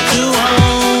wants to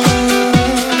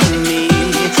own me,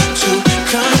 to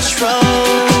control.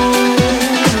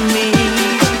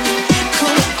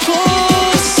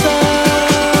 Closer,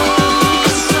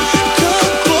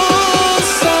 come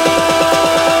closer.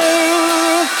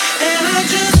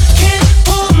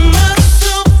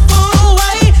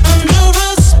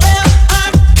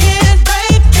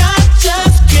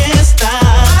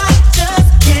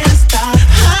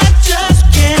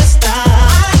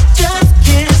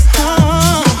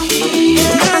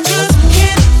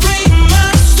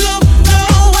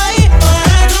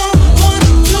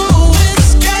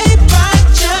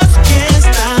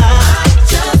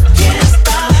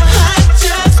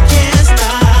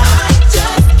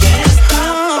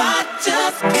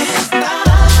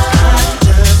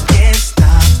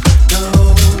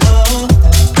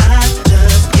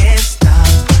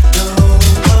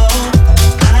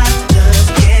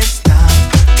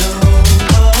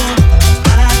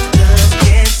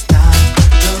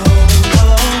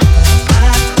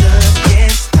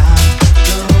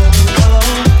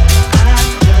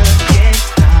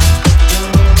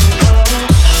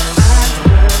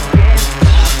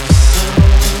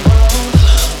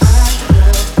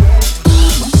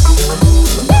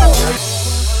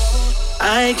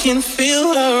 I can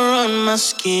feel her on my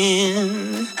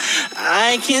skin.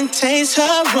 I can taste her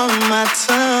on my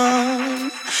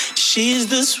tongue. She's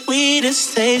the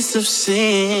sweetest taste of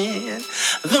sin.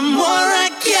 The more I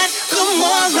get, the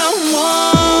more I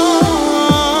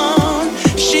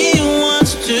want. She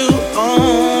wants to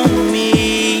own me.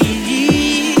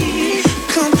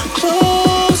 Come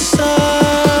closer.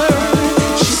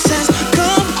 She says,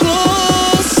 come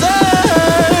closer.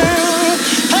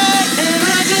 Hey, and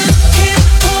I just can't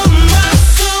pull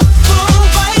myself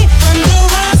away. Under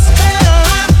her spell,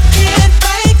 I can't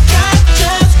break. I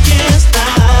just can't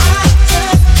stop. I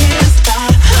just can't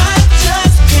stop. I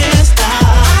just can't stop.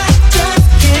 I just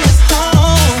can't stop.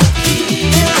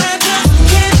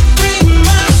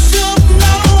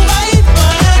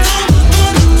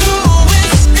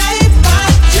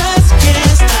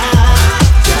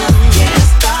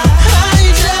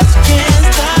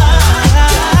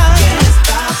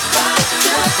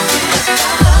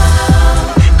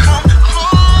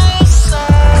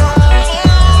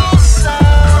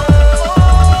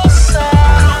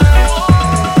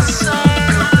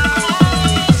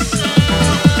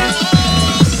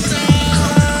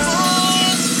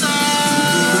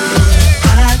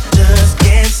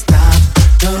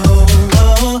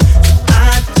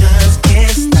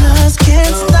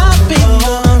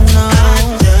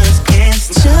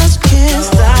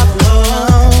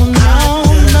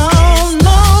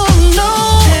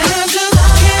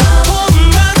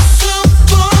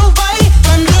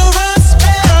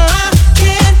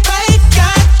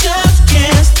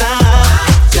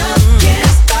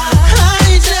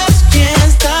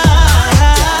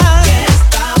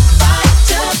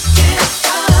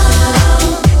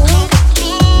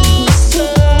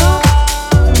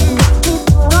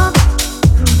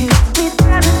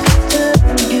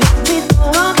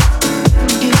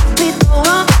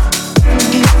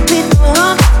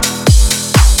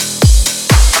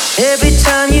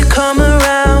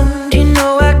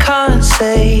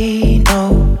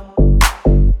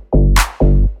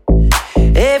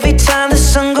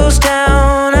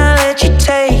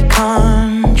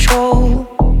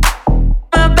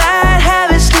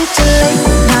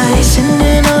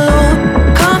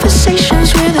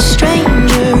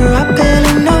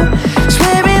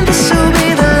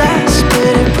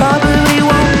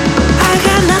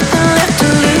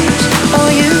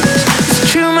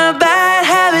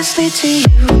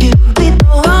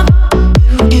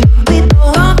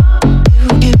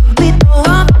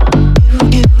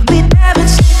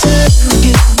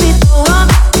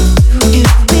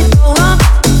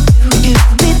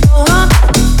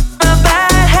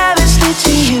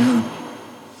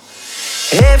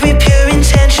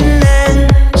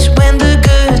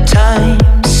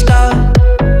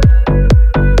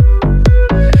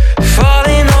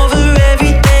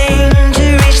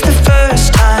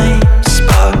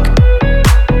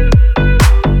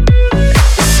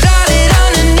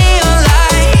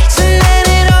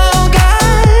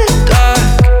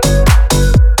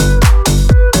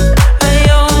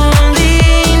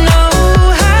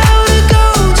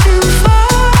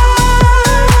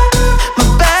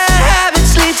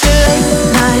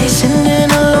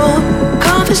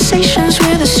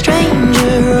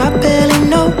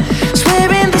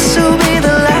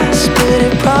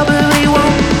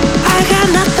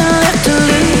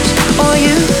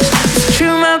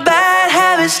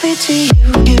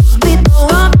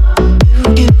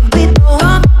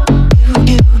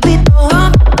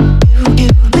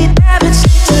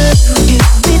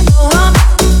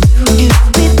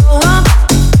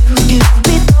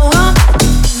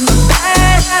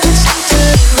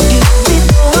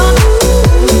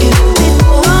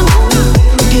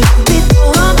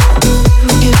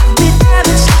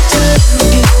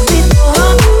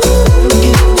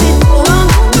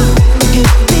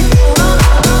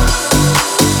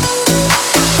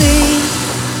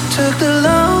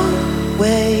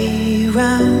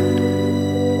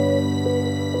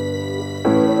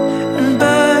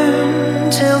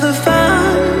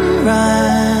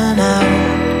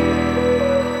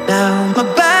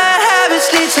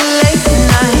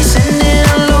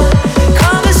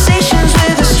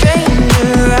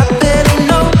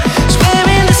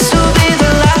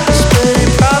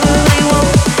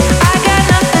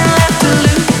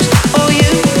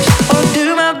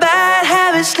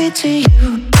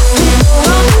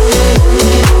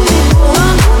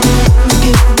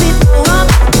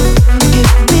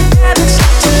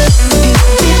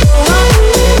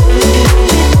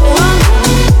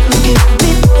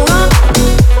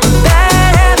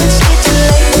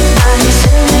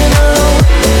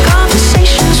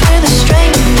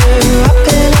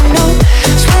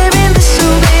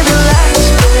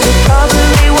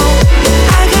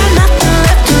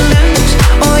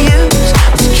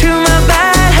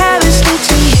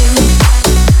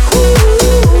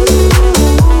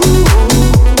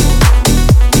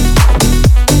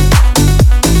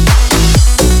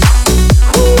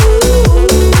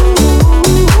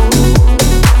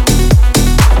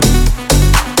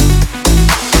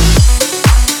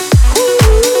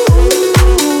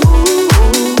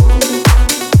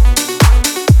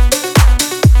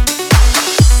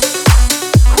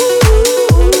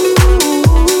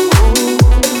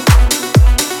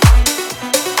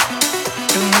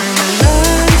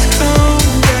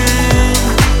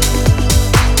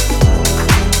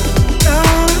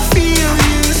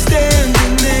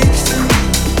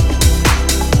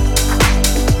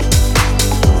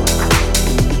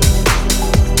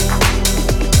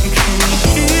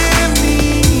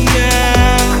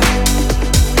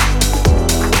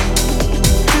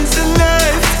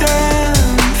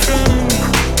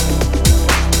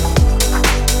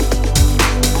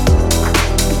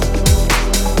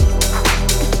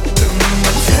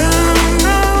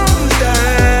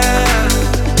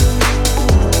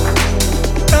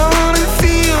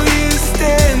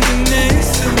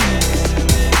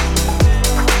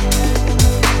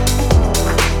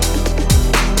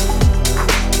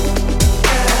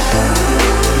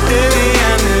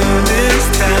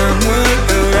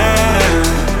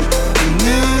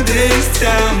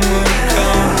 time will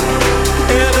come.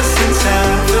 Ever since I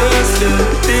first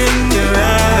looked in your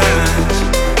eyes,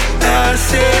 I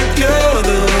said you're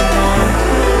the one.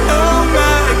 Oh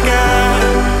my God,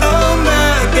 oh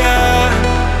my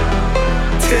God,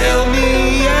 tell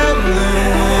me I'm the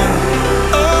one.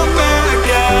 Oh my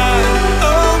God,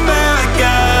 oh my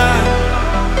God.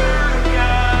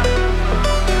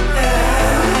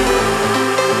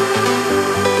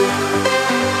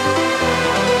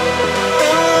 I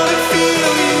wanna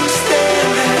feel you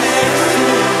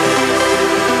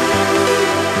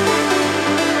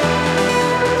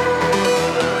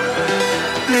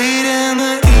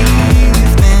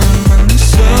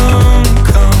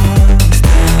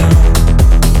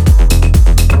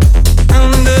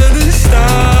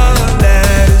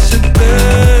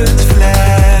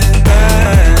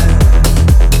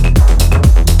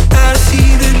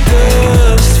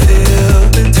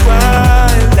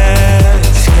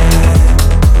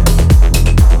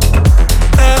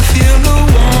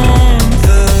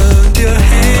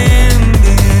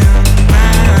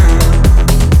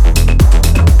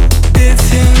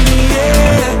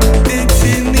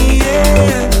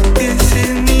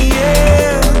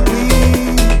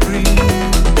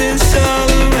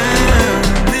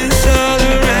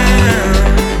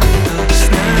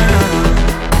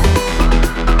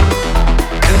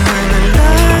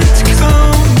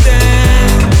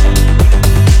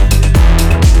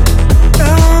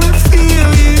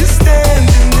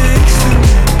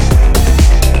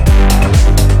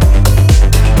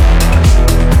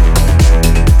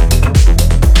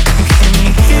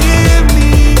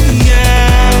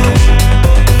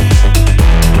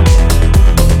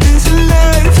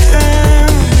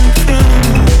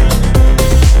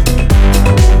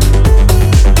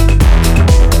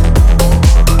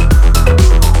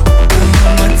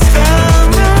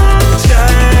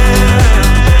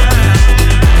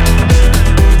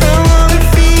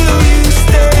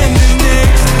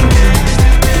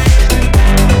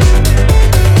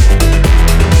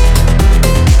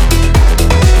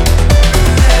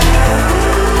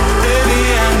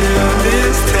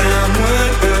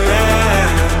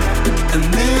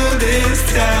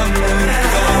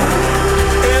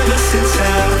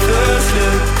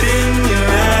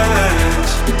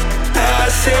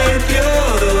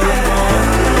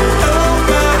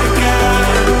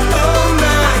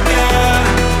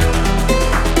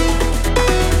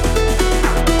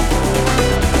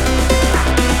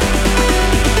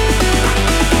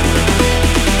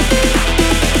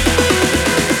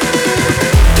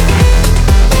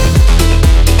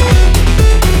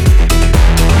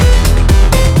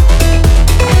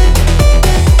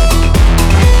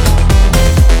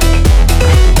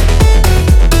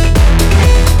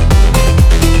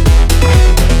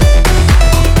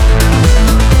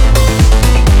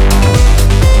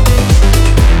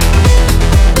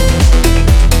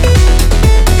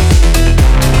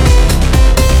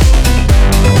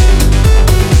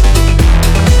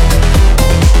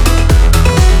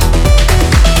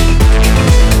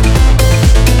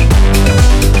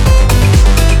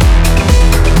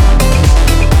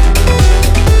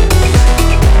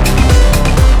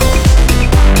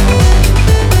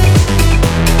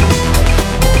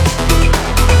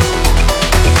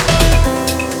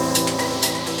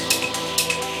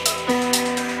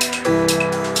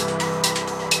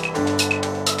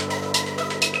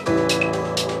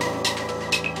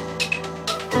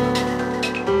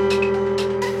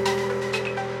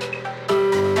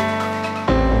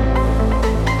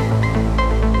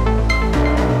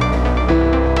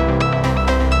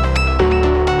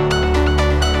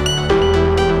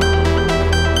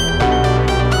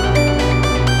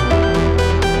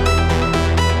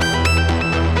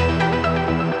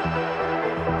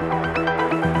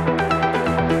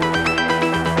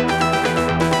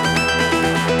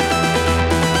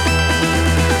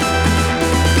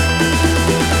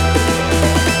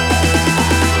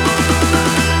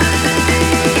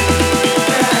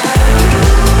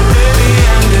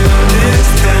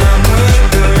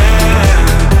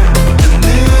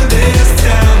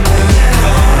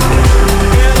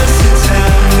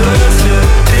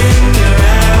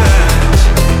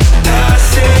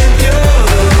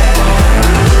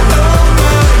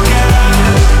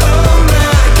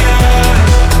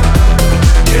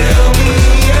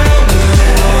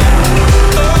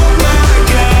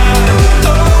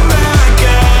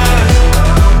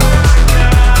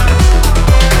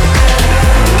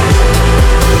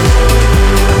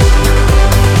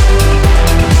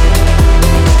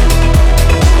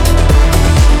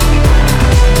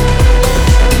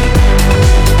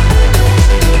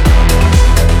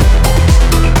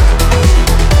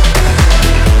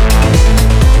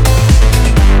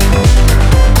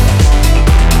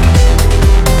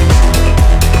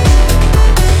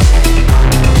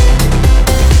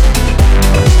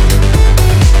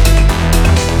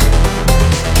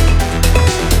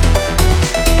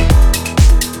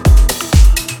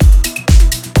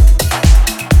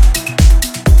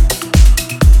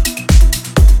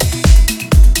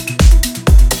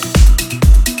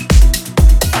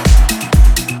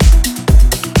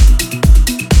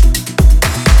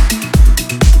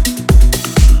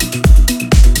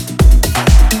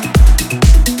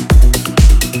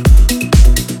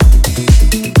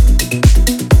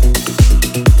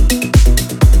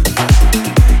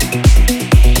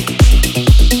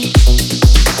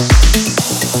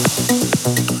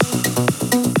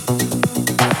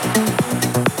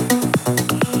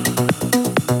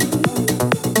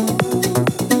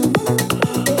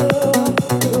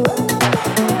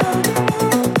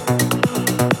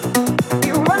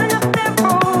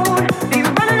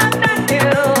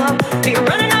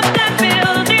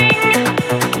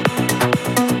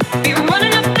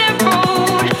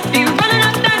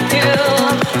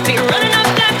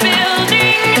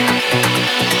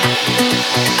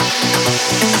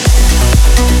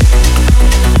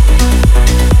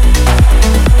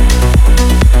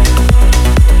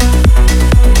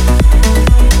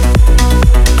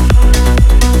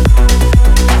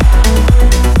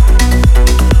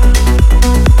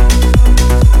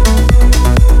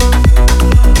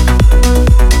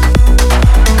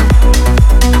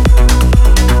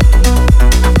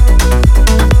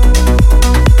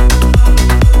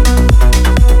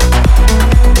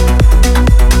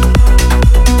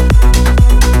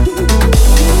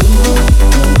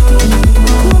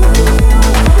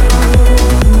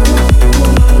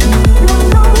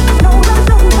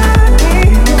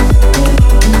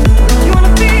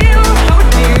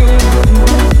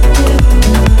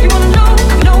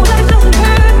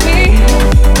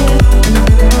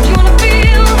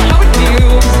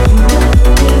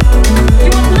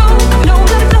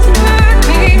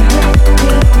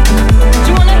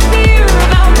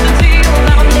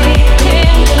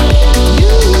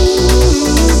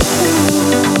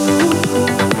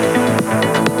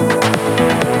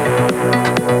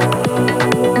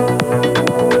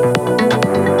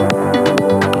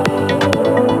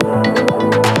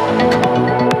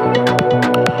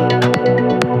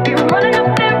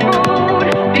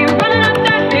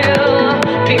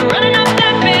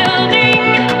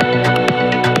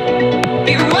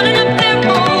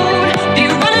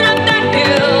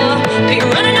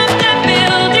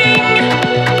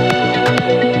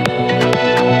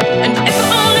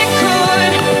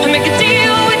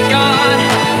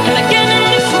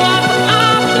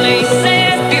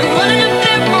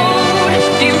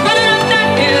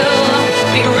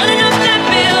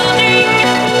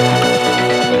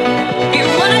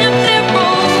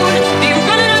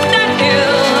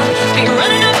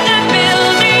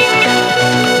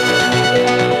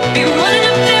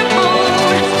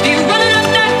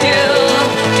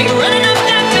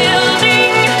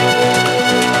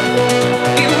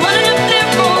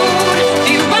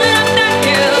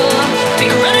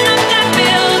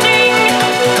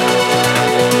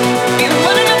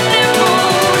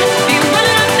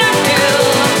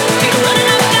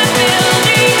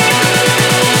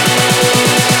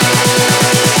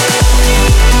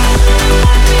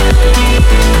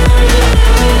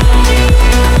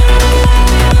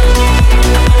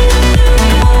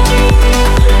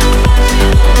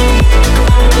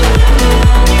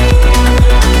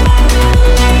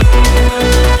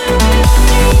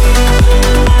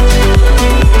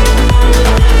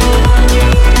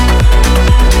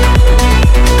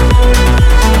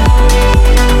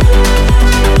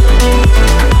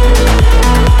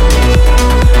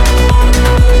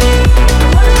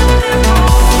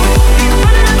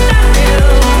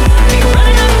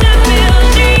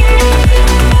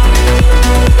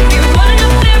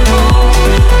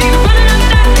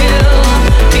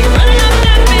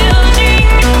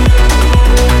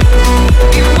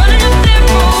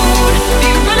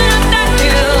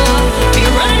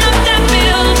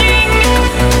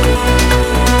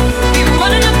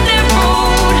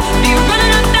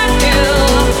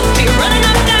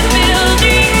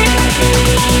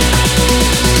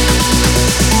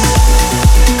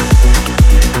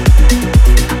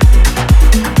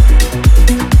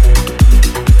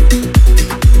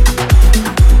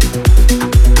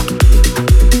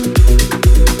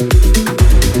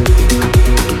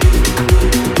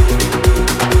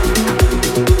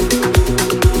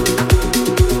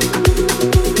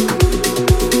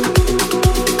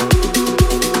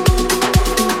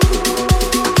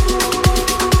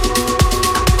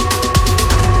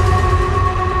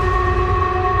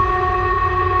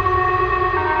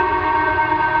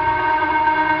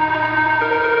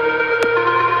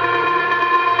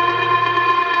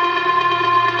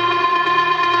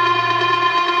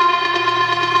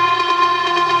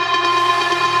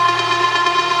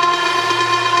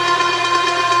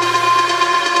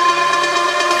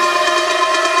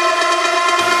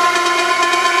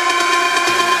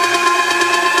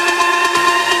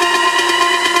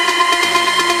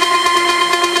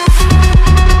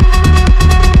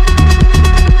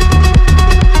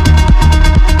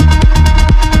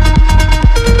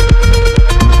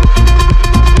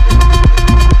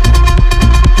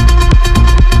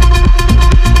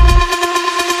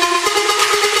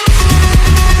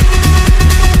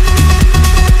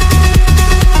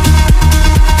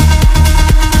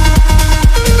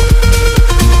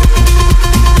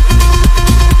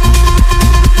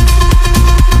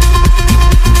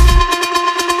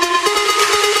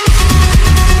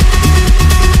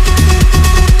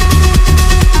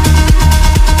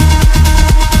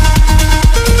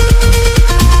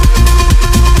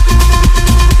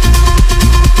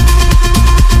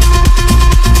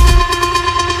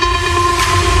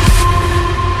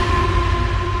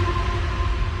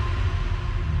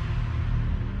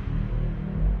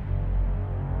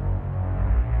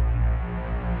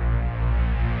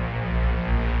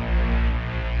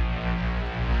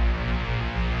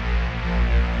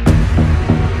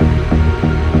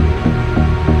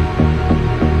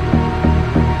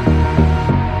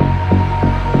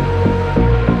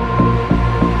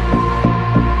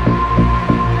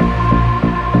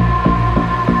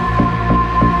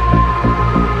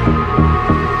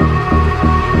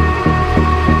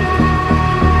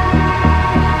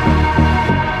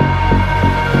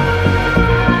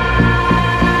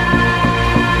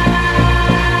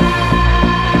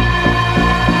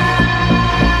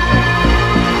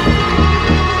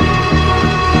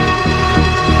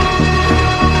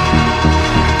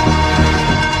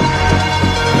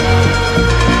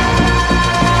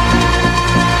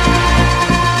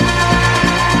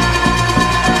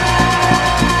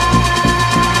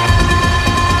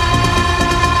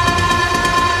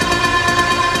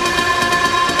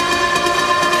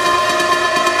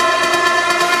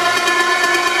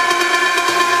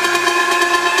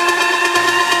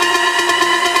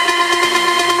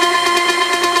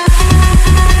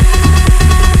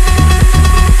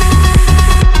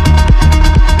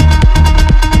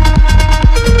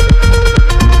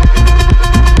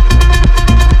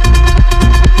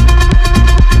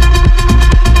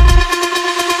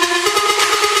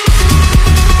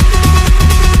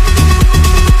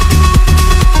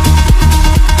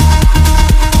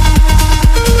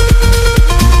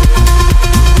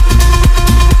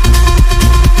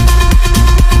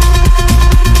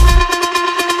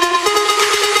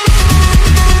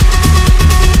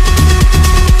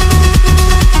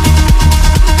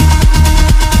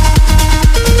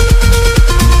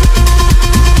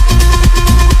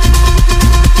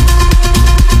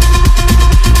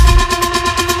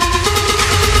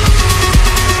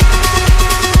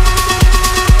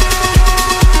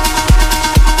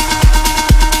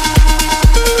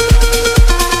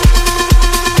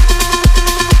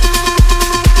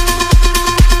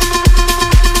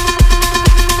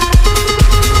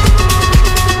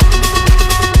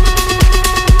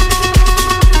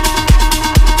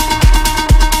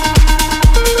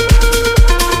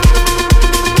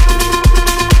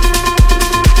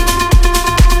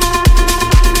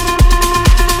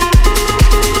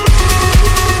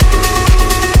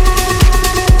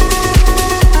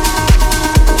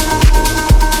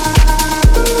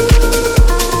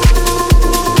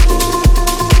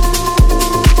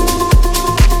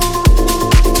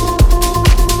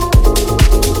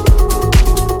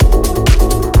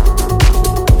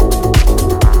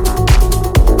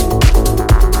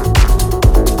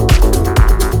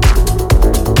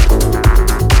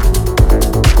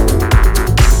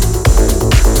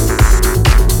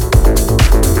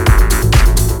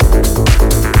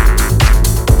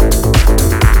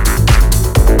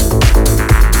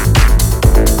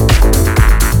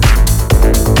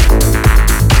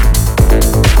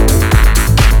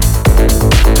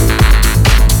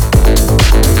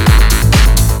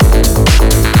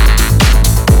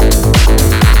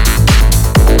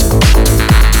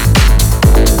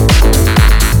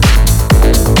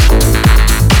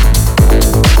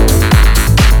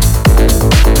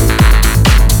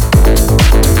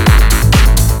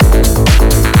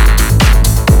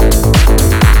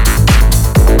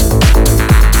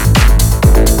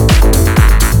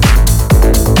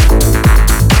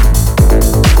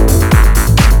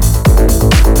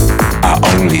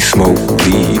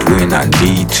bleed when I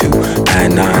need to,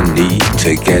 and I need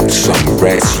to get some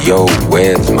rest. Yo,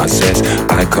 where's my cess?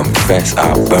 I confess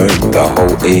I burned the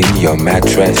hole in your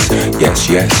mattress. Yes,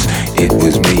 yes, it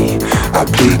was me. I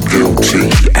plead guilty,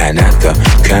 and at the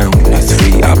count of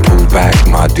three, I pull back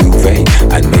my duvet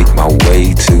and make my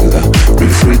way to the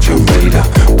refrigerator.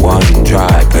 One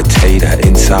dry potato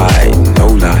inside, no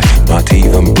lie, not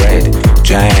even bread.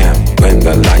 Jam when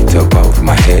the light above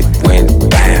my head went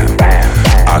bam.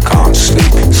 I can't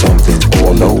sleep, something's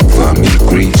all over me,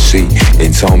 greasy.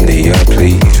 Insomnia,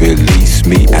 please release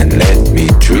me and let me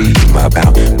dream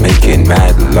about making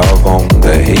mad love on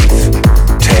the heath,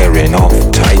 tearing off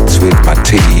tights with my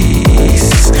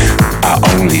teeth. I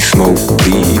only smoke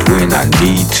weed when I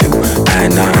need to,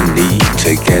 and I need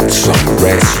to get some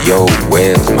rest. Yo,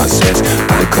 where's my cess?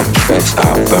 I confess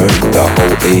I burned the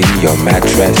hole in your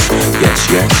mattress. Yes,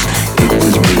 yes, it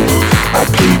was me. I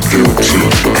plead guilty,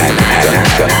 and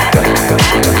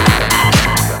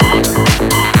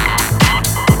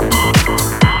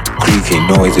creaky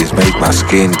noises make my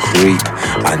skin creep.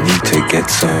 I need to get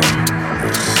some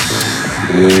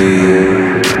sleep.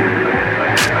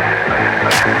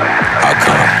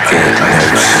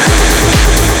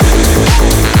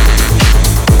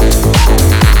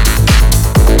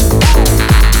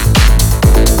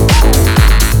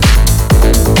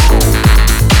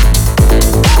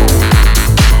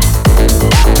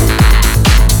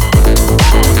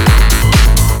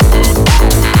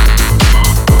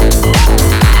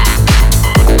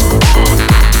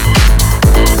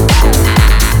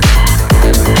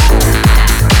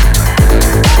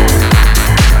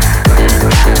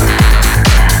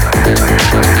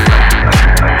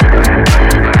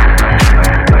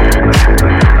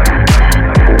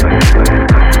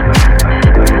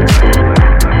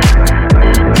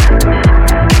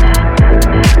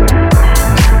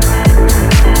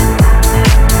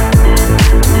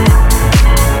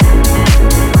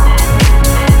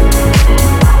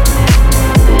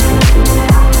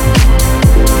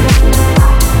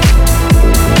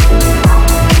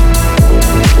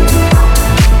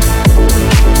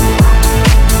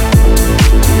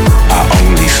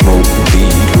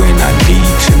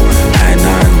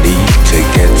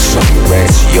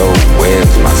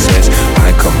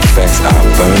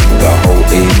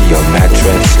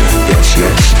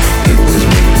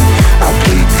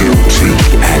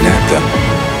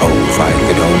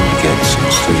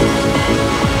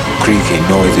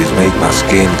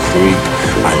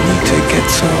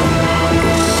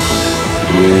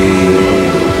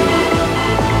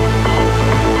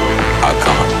 I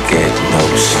can't get no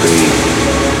sleep.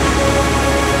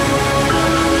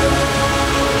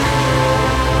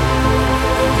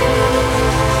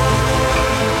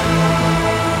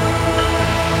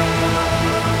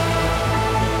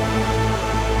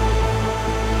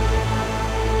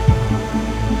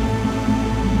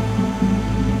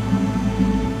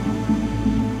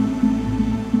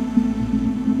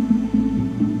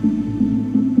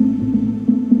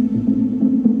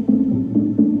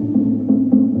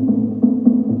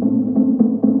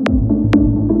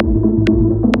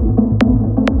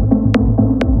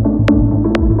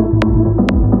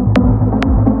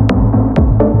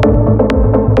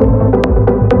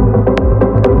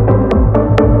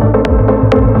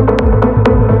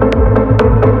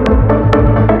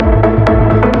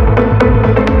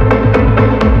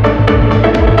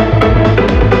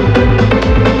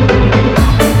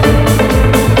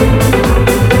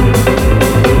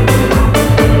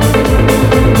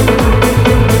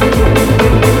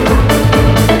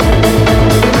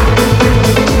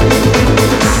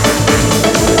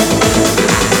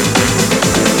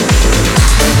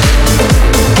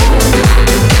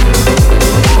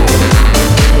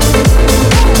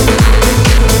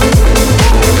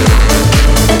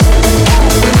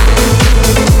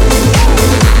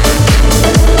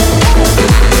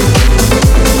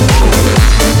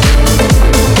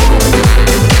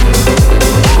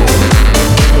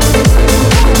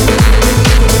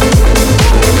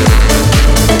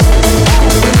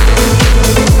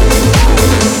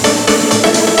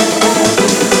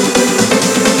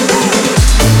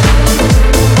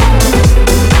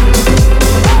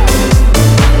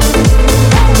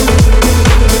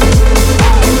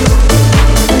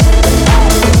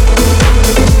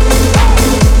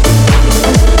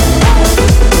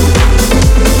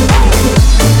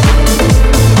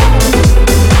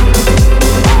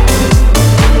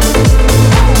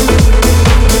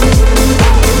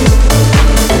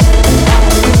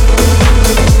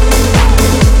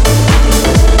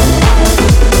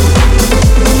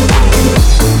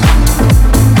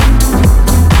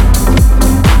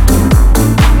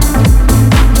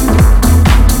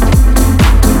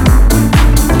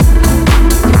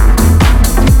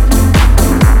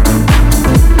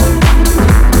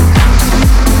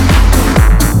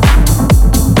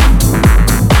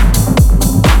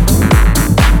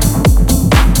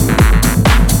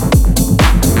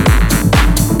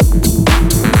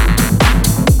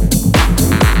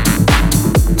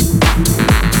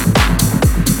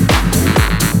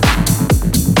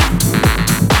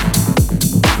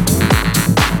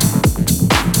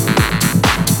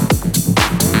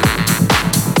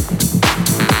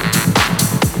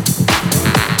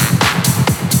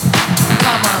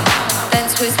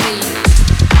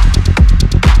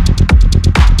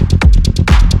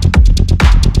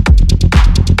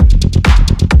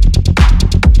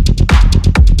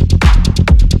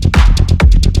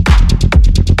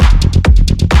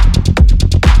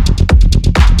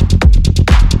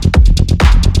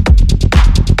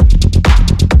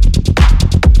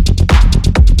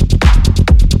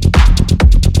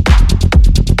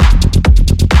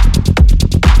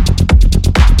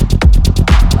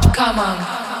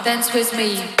 dance with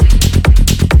me.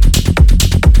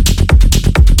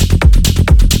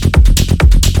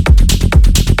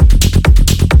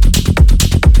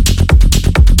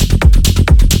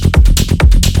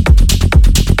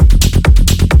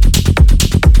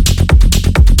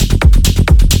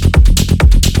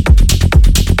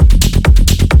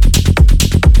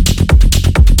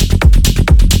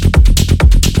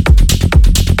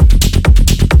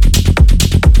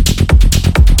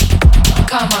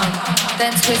 Come on,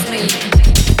 dance with me.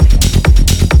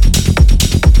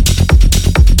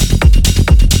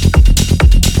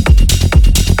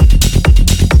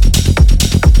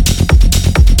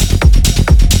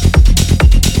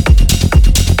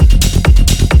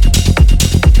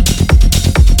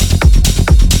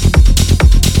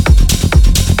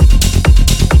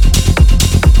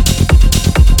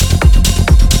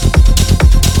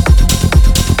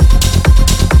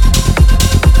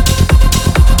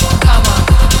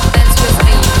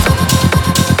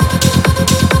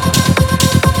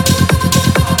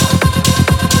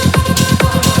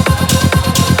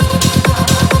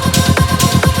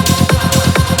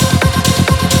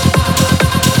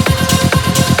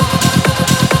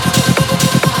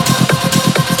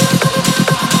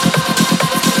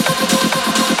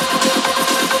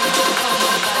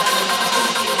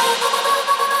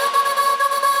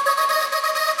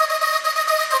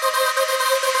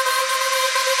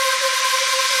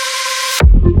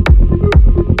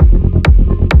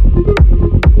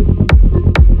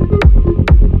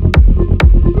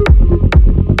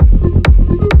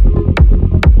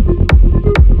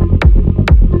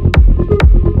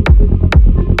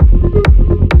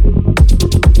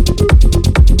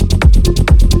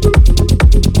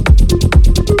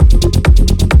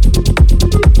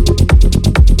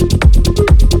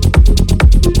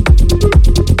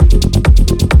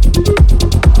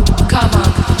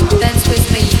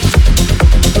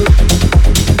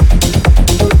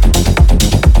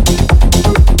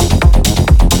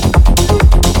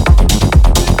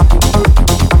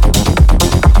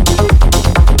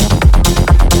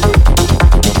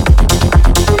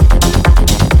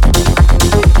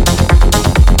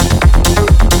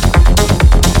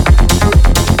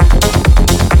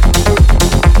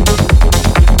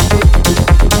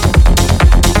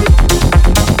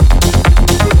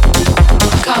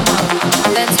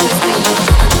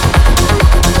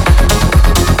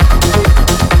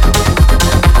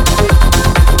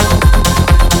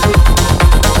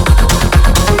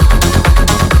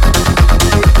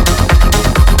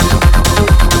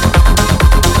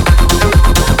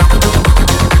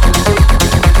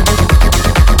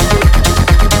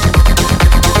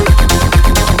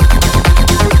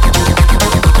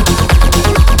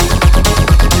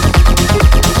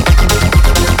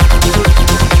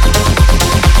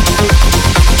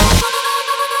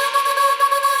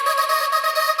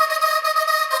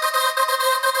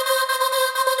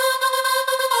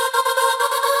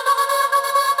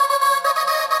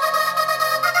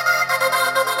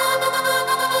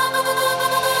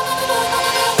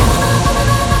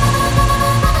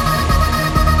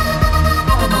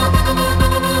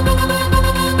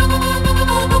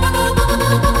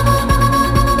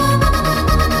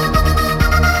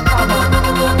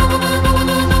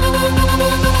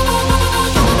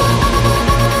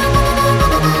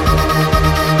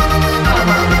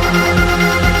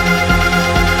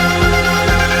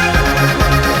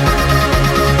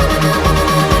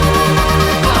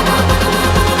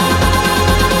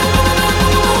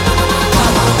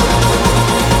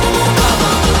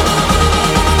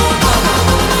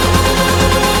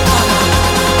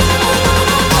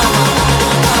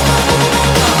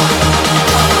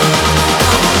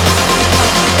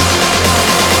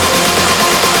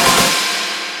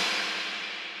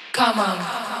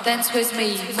 Dance with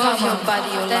me, move your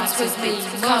body, dance with me,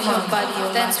 move your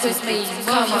body, dance with me,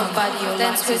 move your body,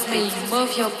 dance with me,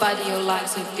 move your body, your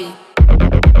legs a beat.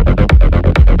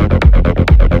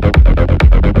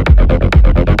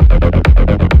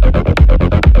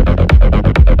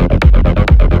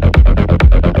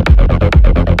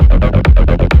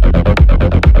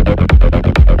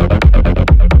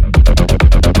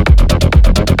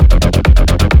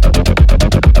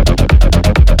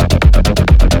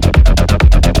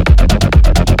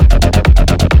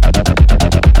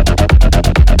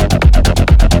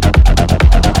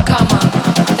 Come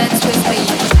on, dance with me.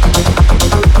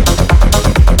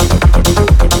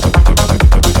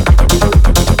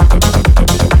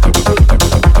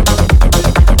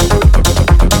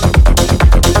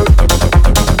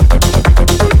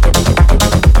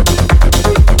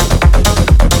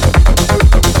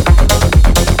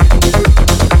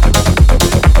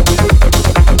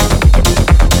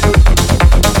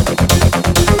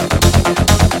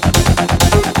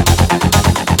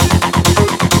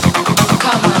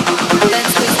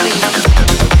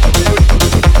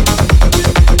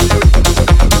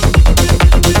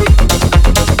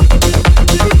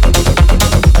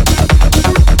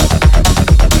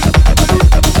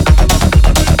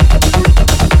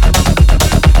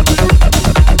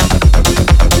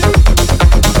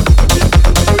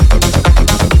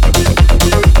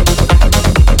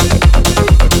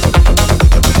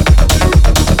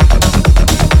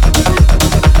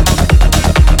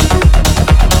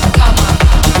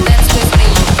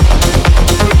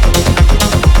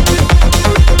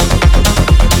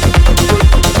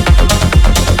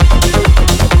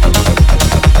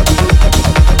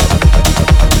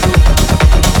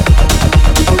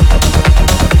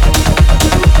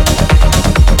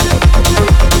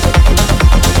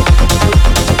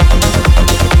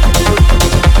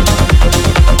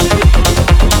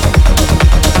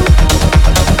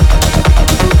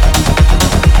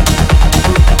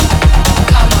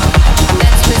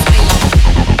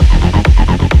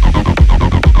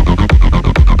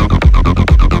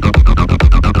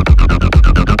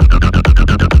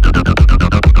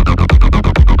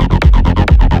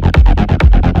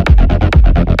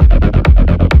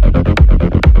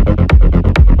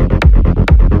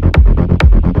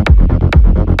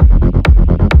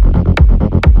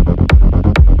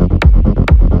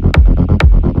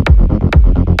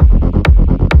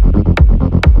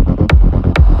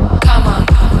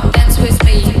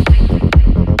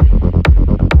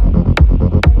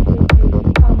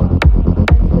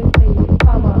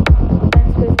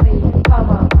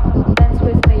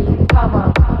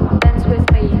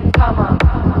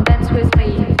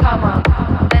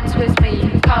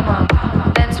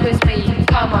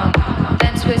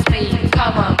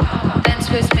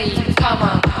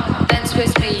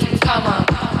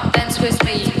 with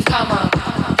me, come on.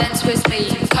 Dance with me,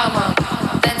 come on.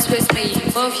 Dance with me,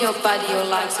 move your body, your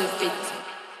legs a bit.